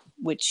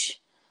 which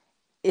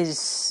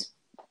is,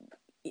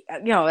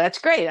 that's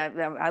great.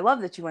 I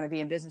love that you want to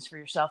be in business for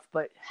yourself,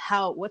 but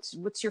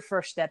what's your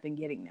first step in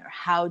getting there?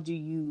 How do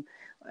you,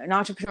 an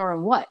entrepreneur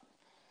in what?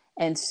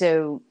 And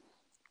so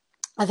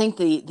I think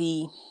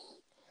the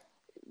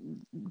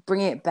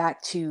bringing it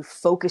back to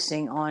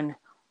focusing on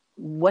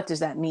what does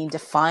that mean,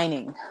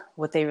 defining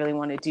what they really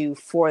want to do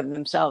for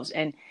themselves.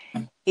 And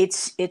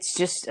it's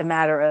just a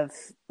matter of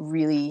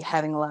really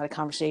having a lot of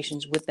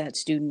conversations with that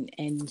student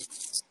and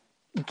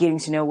getting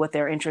to know what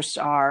their interests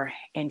are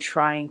and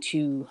trying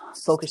to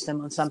focus them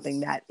on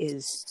something that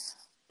is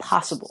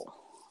possible,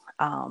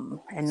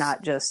 and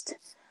not just,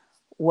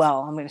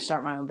 well, I'm going to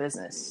start my own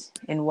business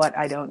in what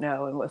I don't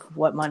know and with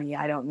what money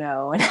I don't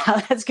know and how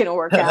that's going to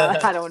work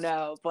out. I don't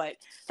know, but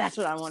that's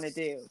what I want to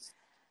do.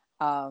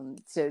 So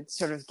it's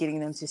sort of getting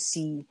them to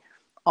see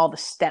all the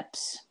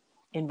steps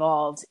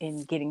involved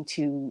in getting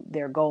to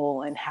their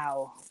goal and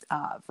how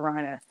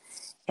Verina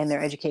and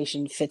their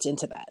education fits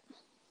into that.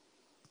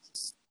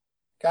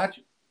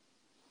 Gotcha.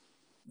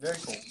 Very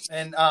cool.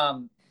 And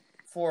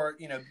for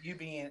you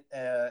being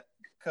a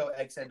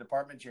co-ex ed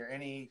department chair,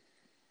 any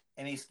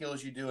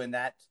skills you do in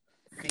that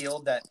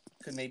field that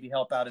could maybe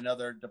help out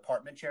another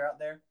department chair out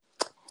there?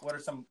 What are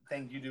some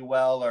things you do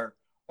well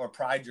or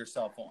pride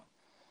yourself on?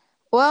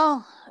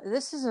 Well,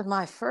 this is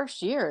my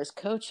first year as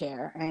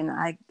co-chair, and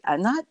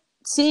I'm not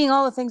seeing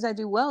all the things I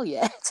do well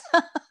yet.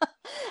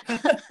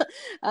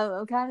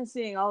 I'm kind of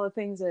seeing all the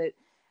things that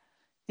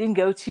didn't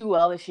go too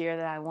well this year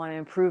that I want to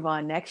improve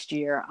on next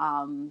year,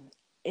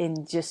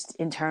 in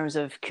terms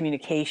of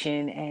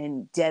communication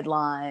and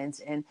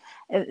deadlines. And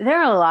there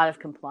are a lot of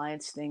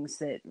compliance things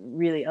that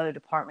really other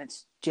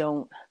departments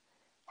don't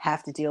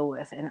have to deal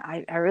with. And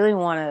I really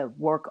want to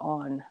work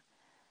on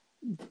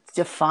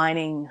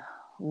defining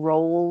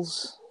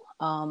roles,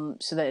 so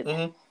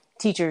that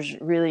teachers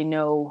really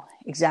know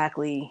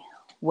exactly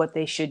what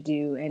they should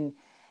do.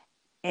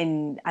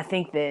 And I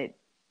think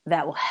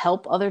that will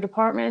help other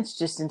departments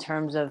just in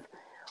terms of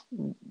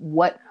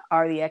what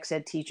are the ex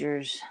ed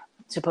teachers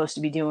supposed to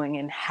be doing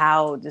and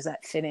how does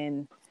that fit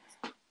in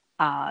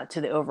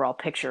to the overall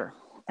picture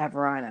at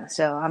Verina.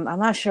 So I'm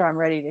not sure I'm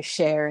ready to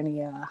share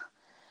any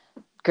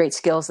great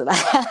skills that I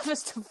have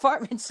as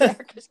department chair,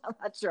 because I'm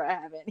not sure I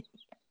have any.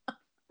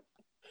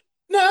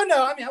 No.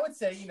 I mean, I would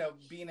say,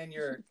 being in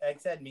your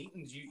ex ed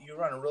meetings, you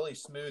run a really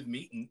smooth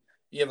meeting.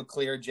 You have a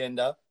clear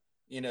agenda,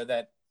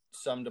 that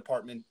some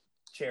department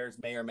chairs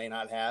may or may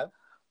not have.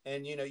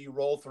 And, you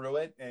roll through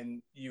it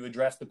and you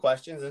address the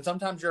questions. And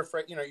sometimes you're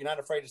afraid, you're not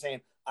afraid of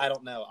saying, I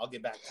don't know, I'll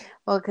get back to you.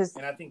 Well,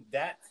 and I think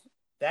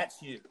that's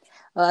huge.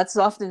 Well, that's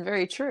often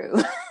very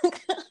true.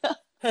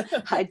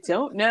 I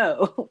don't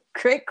know.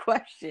 Great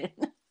question.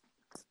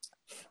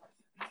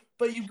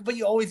 but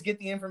you always get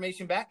the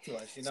information back to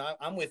us.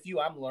 I'm with you.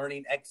 I'm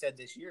learning XED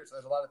this year, so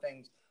there's a lot of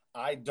things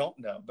I don't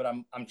know, but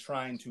I'm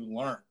trying to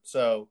learn.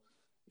 So,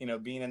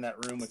 being in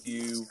that room with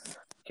you,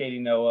 Katie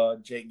Noah,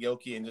 Jake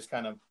Gilkey, and just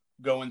kind of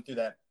going through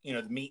that,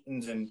 the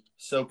meetings and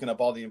soaking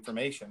up all the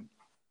information.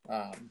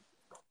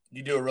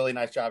 You do a really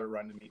nice job at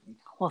running the meeting.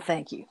 Well,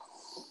 thank you.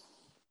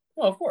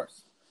 Well, of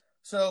course.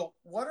 So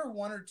what are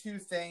one or two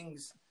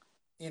things,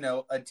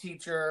 a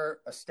teacher,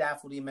 a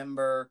Staffulty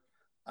member,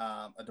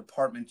 a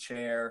department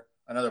chair,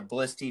 another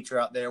Bliss teacher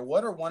out there,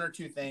 what are one or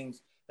two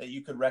things that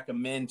you could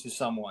recommend to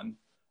someone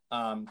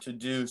to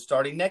do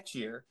starting next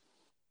year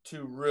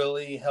to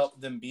really help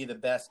them be the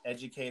best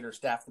educator,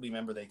 Staffulty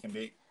member they can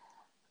be?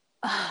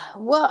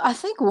 Well, I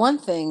think one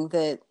thing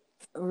that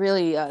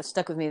really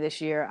stuck with me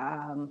this year,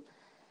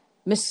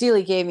 Miss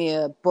Seeley gave me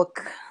a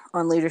book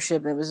on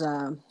leadership. It was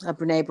a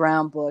Brene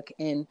Brown book.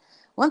 And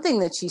one thing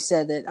that she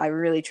said that I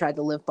really tried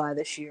to live by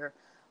this year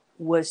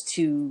was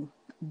to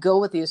go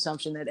with the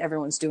assumption that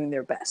everyone's doing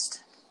their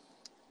best.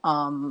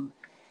 And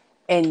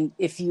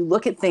if you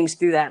look at things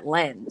through that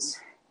lens,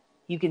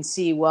 you can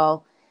see,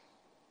 well,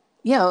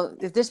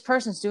 if this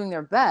person's doing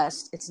their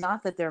best, it's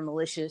not that they're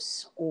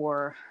malicious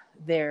or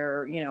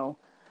they're,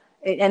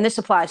 and this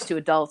applies to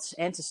adults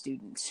and to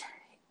students.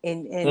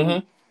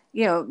 And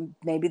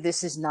maybe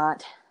this is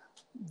not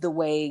the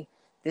way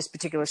this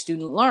particular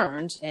student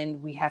learns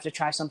and we have to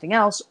try something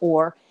else,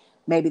 or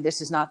maybe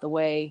this is not the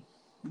way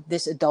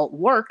this adult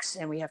works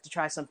and we have to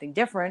try something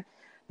different.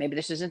 Maybe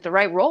this isn't the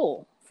right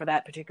role for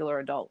that particular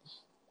adult.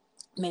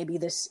 Maybe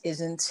this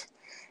isn't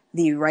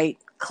the right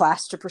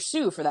class to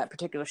pursue for that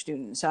particular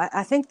student. So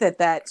I think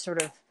that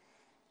sort of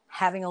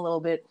having a little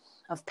bit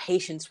of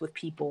patience with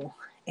people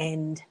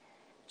and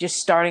just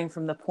starting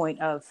from the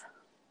point of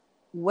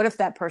what if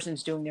that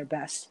person's doing their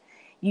best?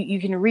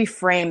 You can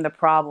reframe the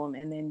problem,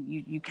 and then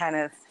you kind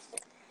of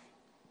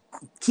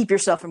keep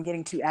yourself from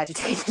getting too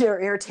agitated or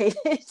irritated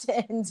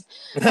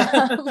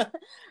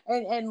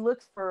and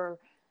look for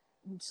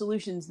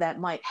solutions that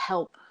might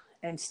help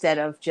instead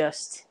of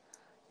just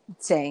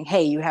saying,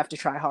 hey, you have to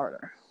try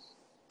harder.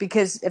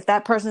 Because if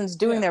that person's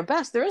doing their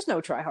best, there is no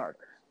try harder.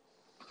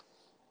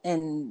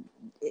 And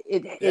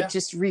it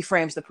just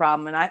reframes the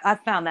problem. And I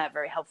found that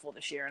very helpful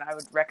this year. And I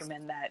would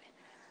recommend that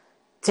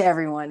to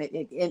everyone.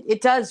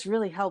 It does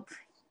really help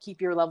keep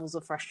your levels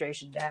of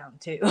frustration down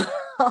too.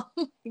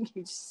 You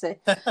just say,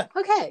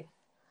 okay,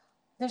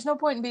 there's no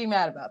point in being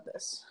mad about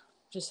this.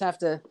 Just have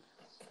to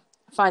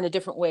find a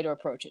different way to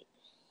approach it.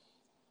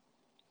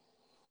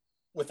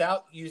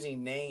 Without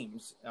using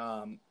names,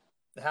 how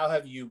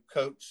have you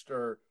coached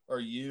or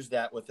used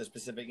that with a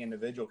specific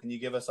individual? Can you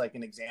give us like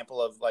an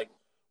example of like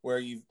where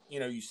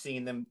you've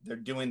seen them, they're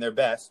doing their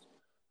best,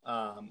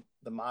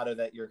 the motto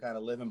that you're kind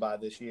of living by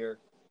this year,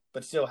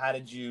 but still, how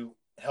did you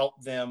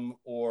help them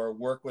or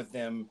work with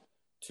them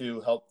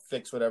to help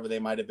fix whatever they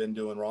might have been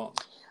doing wrong?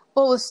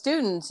 Well, with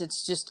students,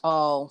 it's just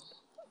all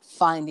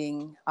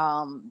finding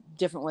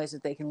different ways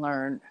that they can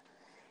learn,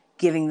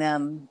 giving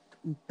them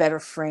better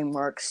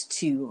frameworks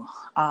to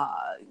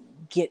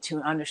get to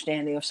an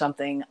understanding of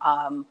something.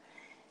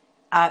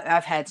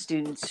 I've had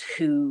students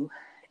who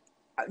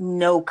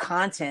know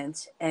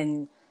content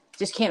and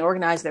just can't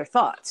organize their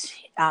thoughts.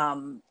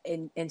 And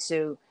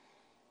so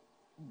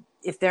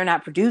if they're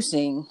not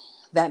producing,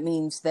 that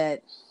means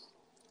that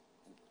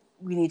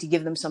we need to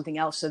give them something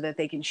else so that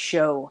they can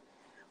show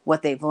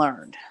what they've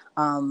learned.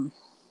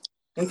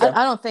 Okay.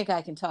 I don't think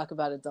I can talk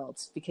about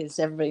adults because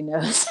everybody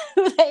knows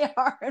who they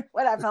are and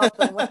what I've helped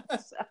them with.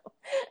 So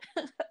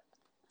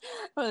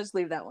I'll just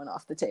leave that one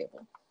off the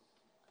table.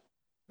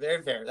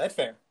 Very fair. That's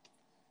fair.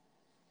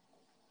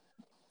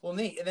 Well,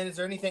 neat. And then is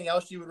there anything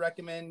else you would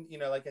recommend?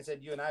 Like I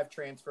said, you and I have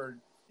transferred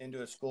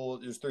into a school.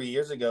 It was 3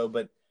 years ago,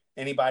 but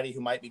anybody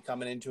who might be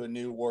coming into a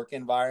new work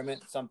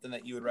environment, something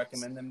that you would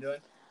recommend them doing?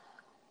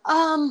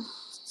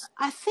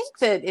 I think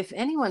that if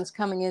anyone's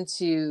coming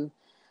into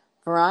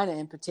Verina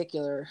in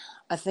particular,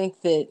 I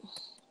think that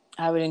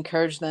I would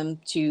encourage them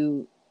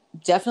to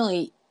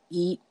definitely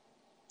eat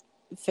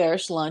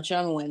Ferris lunch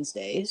on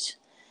Wednesdays.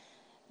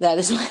 That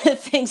is one of the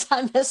things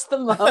I miss the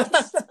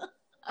most.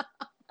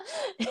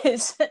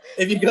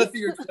 If you go through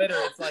your Twitter,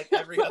 it's like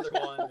every other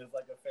one is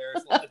like a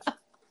Ferris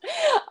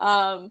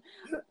lunch.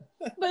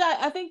 But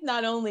I think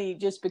not only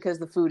just because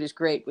the food is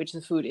great, which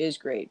the food is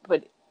great,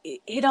 but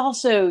it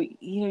also,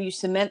 you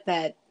cement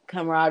that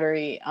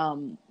camaraderie,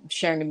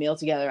 sharing a meal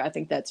together. I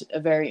think that's a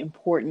very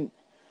important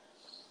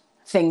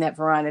thing that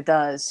Verina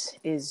does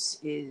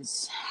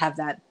is have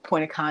that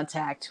point of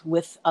contact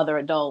with other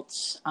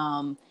adults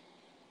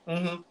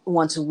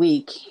once a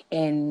week.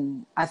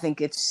 And I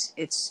think it's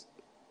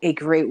a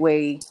great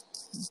way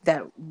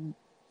that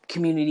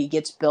community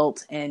gets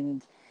built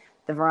and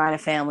the Verina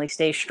family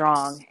stays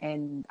strong.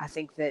 And I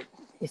think that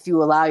if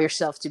you allow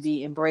yourself to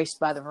be embraced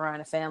by the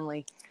Verina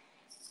family,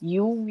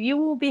 you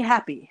will be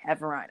happy at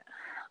Verina.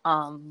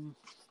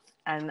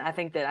 And I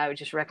think that I would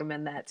just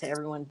recommend that to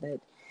everyone, that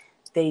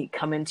they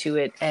come into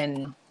it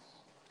and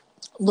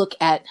look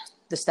at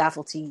the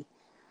Staffulty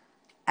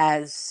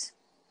as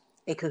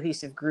a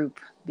cohesive group,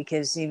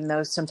 because even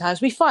though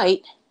sometimes we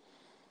fight,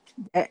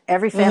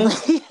 every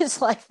family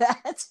is like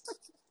that.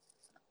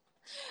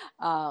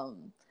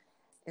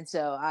 And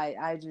so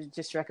I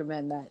just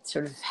recommend that,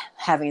 sort of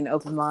having an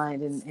open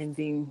mind and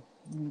being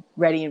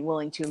ready and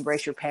willing to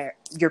embrace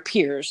your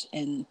peers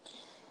and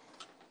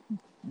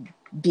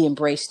be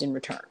embraced in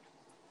return.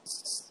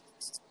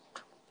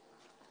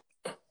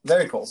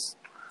 Very cool.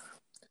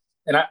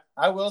 And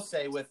I will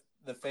say, with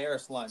the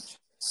Ferris lunch,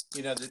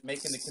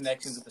 making the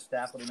connections with the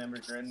Staffulty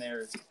members who are in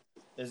there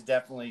is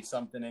definitely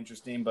something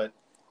interesting. But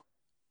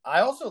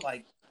I also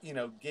like,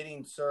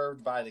 getting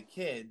served by the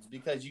kids,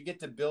 because you get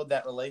to build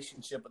that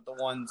relationship with the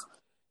ones,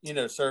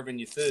 serving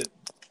you food.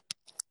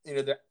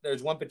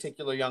 There's one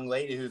particular young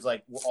lady who's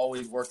like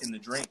always working the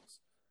drinks,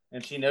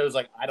 and she knows,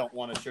 like, I don't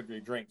want a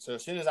sugary drink. So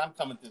as soon as I'm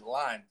coming through the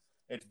line,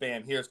 it's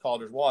bam, here's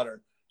Calder's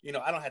water.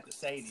 I don't have to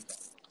say anything.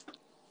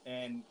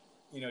 And,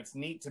 it's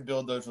neat to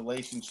build those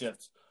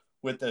relationships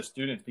with those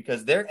students,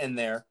 because they're in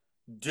there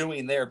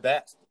doing their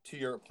best. To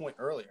your point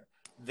earlier,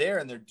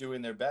 they're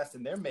doing their best,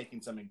 and they're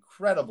making some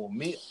incredible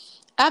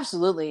meals.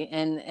 Absolutely.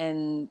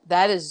 And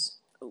that is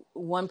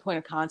one point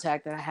of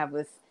contact that I have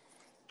with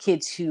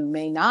kids who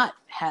may not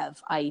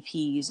have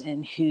IEPs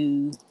and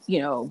who,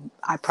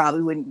 I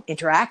probably wouldn't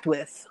interact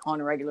with on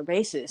a regular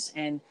basis.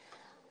 And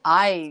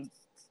I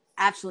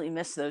absolutely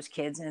miss those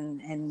kids,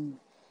 and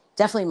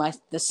definitely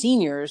the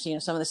seniors,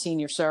 some of the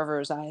senior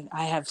servers,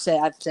 I've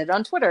said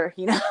on Twitter,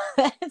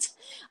 that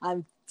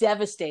I'm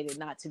devastated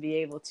not to be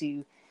able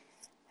to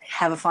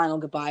have a final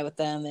goodbye with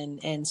them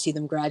and see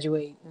them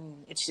graduate.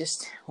 And it's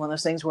just one of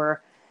those things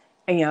where,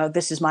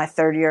 this is my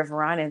third year of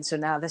Verina, and so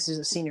now this is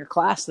a senior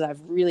class that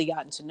I've really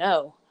gotten to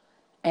know.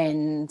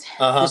 And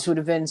this would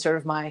have been sort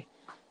of my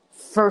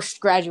first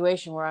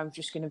graduation where I'm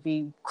just going to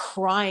be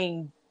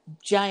crying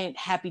giant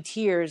happy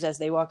tears as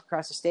they walk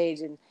across the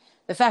stage. And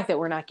the fact that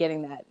we're not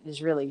getting that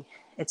is really,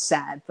 it's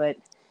sad, but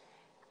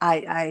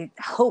I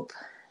hope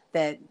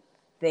that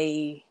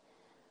they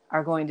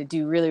are going to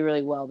do really,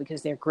 really well,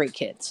 because they're great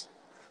kids.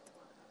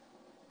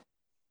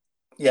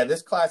 Yeah,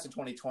 this class of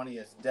 2020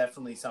 is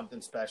definitely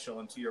something special.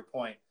 And to your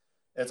point,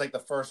 it's like the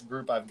first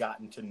group I've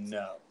gotten to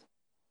know.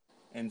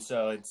 And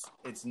so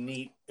it's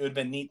neat. It would have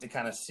been neat to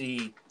kind of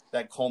see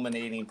that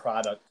culminating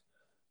product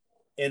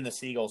in the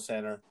Siegel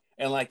Center,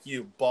 and, like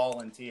you, ball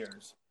in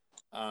tears,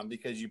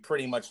 because you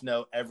pretty much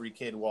know every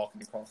kid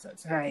walking across that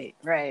stage.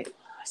 Right.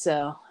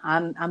 So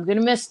I'm going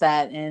to miss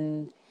that.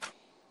 And,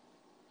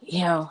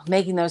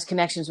 making those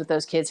connections with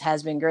those kids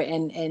has been great.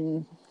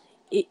 And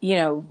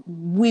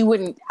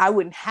I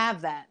wouldn't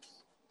have that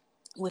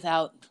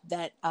without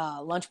that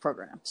lunch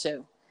program.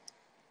 So,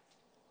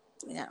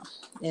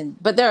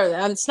 but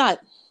it's not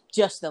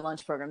just the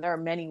lunch program. There are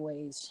many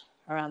ways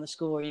around the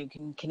school where you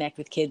can connect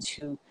with kids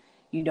who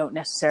you don't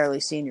necessarily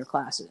see in your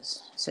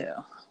classes.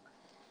 So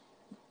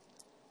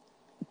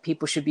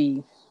people should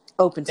be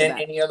open to that.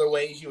 Any other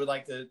ways you'd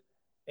like to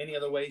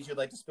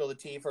spill the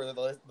tea for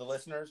the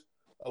listeners,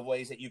 of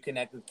ways that you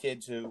connect with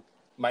kids who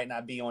might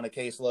not be on a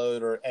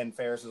caseload or in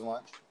Ferris's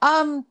lunch?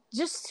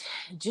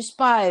 Just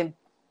by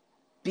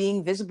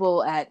being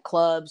visible at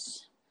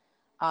clubs,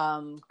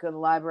 go to the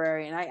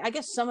library. And I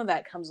guess some of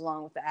that comes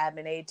along with the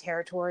admin aid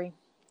territory,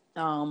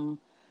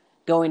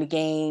 going to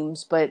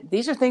games, but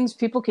these are things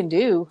people can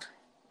do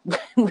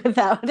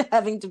without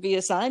having to be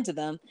assigned to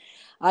them.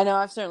 I know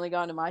I've certainly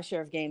gone to my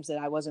share of games that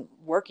I wasn't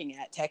working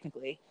at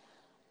technically.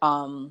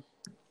 And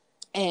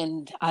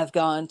I've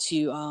gone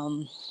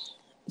to,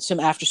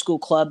 some after school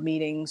club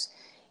meetings,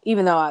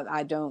 even though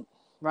I don't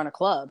run a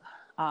club.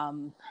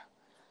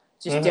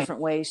 Just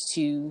different ways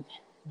to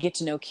get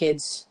to know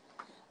kids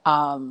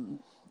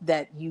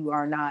that you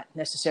are not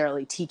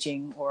necessarily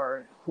teaching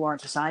or who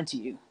aren't assigned to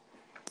you,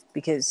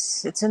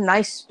 because it's a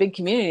nice big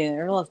community, and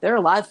there are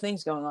a lot of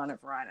things going on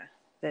at Verina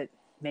that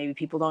maybe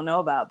people don't know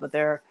about, but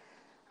there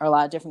are a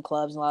lot of different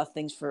clubs and a lot of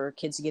things for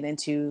kids to get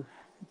into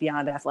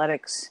beyond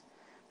athletics,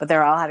 but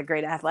there are a lot of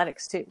great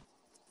athletics too.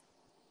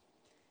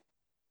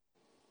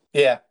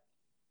 Yeah.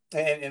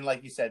 And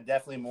like you said,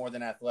 definitely more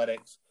than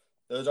athletics.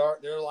 There are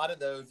a lot of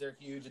those. They're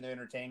huge and they're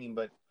entertaining,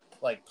 but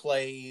like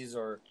plays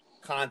or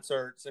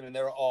concerts, I mean,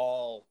 they're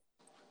all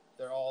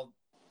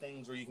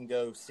things where you can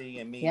go see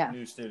and meet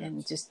new students.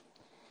 And just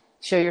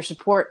show your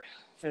support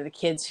for the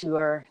kids who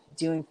are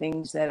doing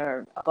things that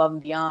are above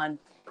and beyond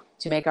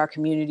to make our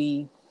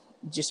community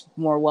just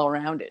more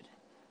well-rounded.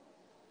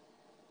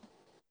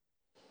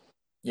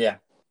 Yeah.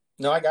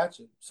 No, I got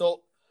you.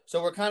 So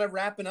we're kind of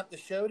wrapping up the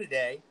show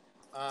today.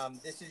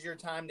 This is your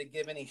time to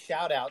give any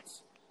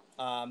shout-outs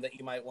that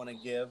you might want to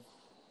give.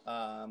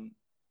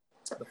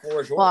 The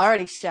floor is yours. Well, I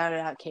already shouted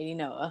out Katie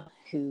Noah,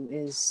 who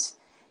is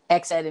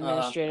ex-ed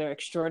administrator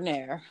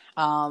extraordinaire.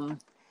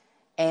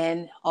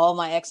 And all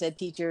my ex-ed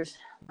teachers.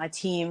 My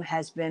team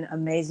has been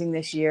amazing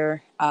this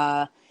year.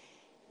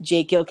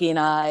 Jake Gilkey and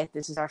I,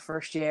 this is our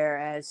first year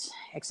as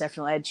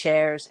exceptional ed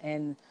chairs,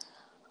 and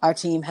our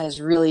team has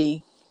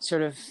really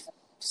sort of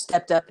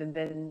stepped up and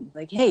been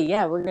like, hey,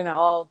 yeah, we're going to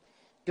all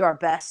do our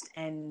best.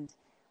 And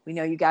we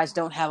know you guys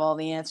don't have all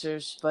the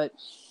answers, but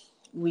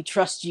we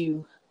trust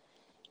you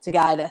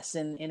guide us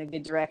in a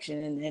good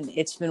direction. And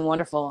it's been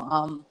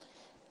wonderful.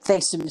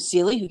 Thanks to Ms.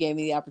 Seeley, who gave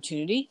me the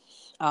opportunity.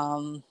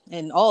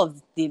 And all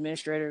of the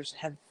administrators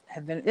have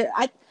been,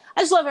 I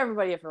just love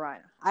everybody at Verina.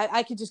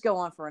 I could just go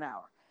on for an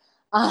hour.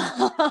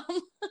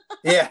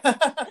 Yeah.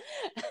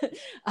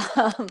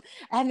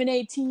 Admin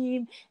A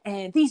team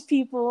and these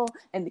people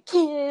and the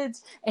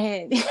kids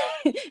and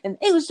and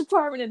the English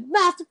department and the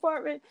math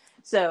department.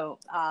 So,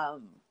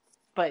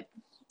 but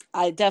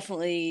I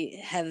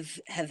definitely have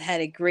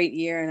had a great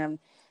year, and I'm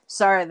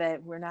sorry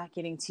that we're not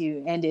getting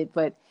to end it,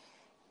 but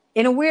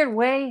in a weird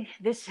way,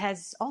 this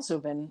has also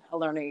been a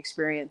learning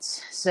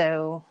experience.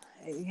 So,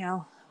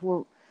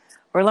 we're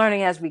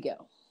learning as we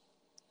go.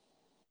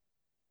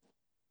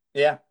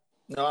 Yeah.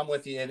 No, I'm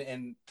with you.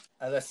 And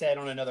as I said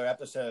on another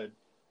episode,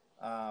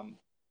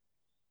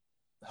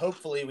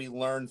 hopefully we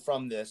learn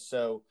from this.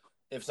 So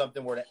if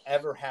something were to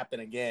ever happen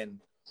again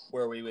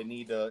where we would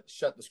need to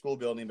shut the school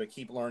building but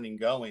keep learning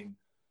going,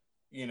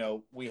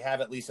 we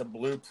have at least a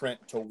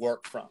blueprint to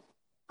work from.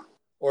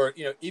 Or,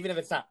 even if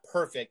it's not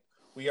perfect,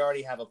 we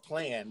already have a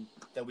plan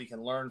that we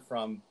can learn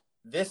from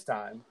this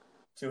time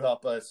to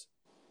help us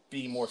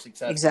be more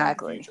successful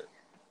Exactly. in the future.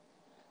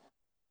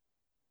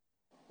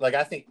 Like,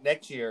 I think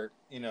next year,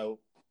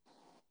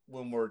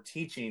 when we're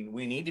teaching,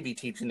 we need to be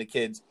teaching the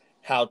kids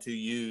how to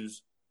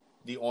use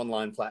the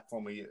online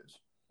platform we use.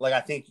 Like,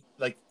 I think,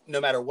 no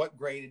matter what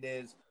grade it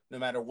is, no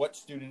matter what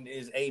student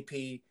is,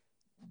 AP,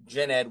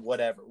 Gen Ed,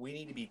 whatever, we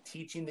need to be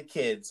teaching the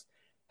kids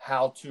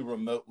how to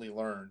remotely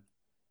learn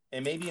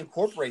and maybe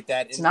incorporate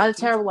that. It's not a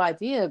terrible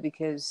idea,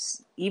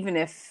 because even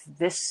if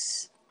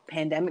this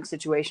pandemic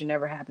situation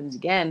never happens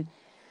again,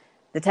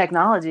 the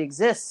technology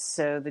exists.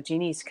 So the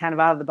genie's kind of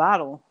out of the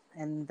bottle.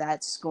 And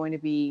that's going to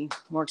be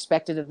more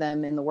expected of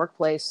them in the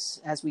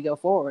workplace as we go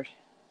forward.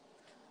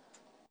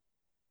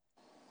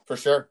 For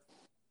sure.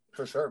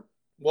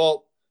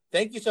 Well,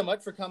 thank you so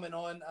much for coming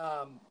on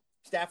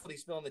Staffulty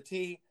Spilling the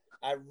Tea.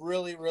 I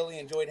really, really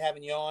enjoyed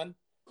having you on.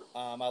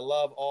 I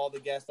love all the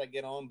guests I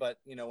get on, but,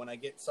 when I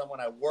get someone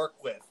I work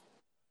with,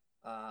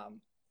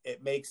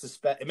 it makes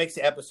the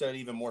episode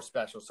even more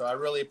special. So I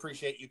really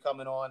appreciate you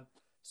coming on,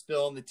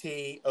 spilling the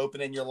tea,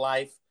 opening your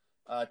life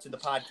to the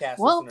podcast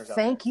well, listeners.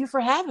 Thank you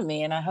for having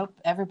me, and I hope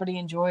everybody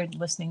enjoyed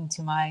listening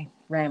to my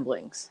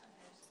ramblings.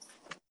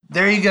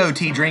 There you go,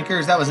 tea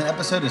drinkers. That was an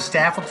episode of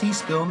Staffulty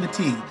Spilling the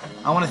Tea.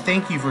 I want to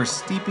thank you for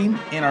steeping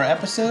in our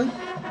episode.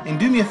 And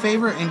do me a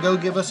favor and go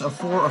give us a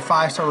 4 or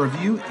 5-star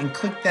review and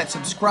click that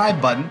subscribe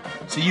button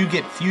so you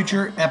get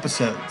future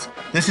episodes.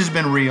 This has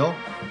been real,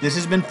 this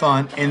has been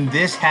fun, and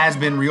this has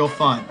been real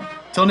fun.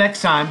 Till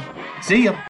next time, see ya.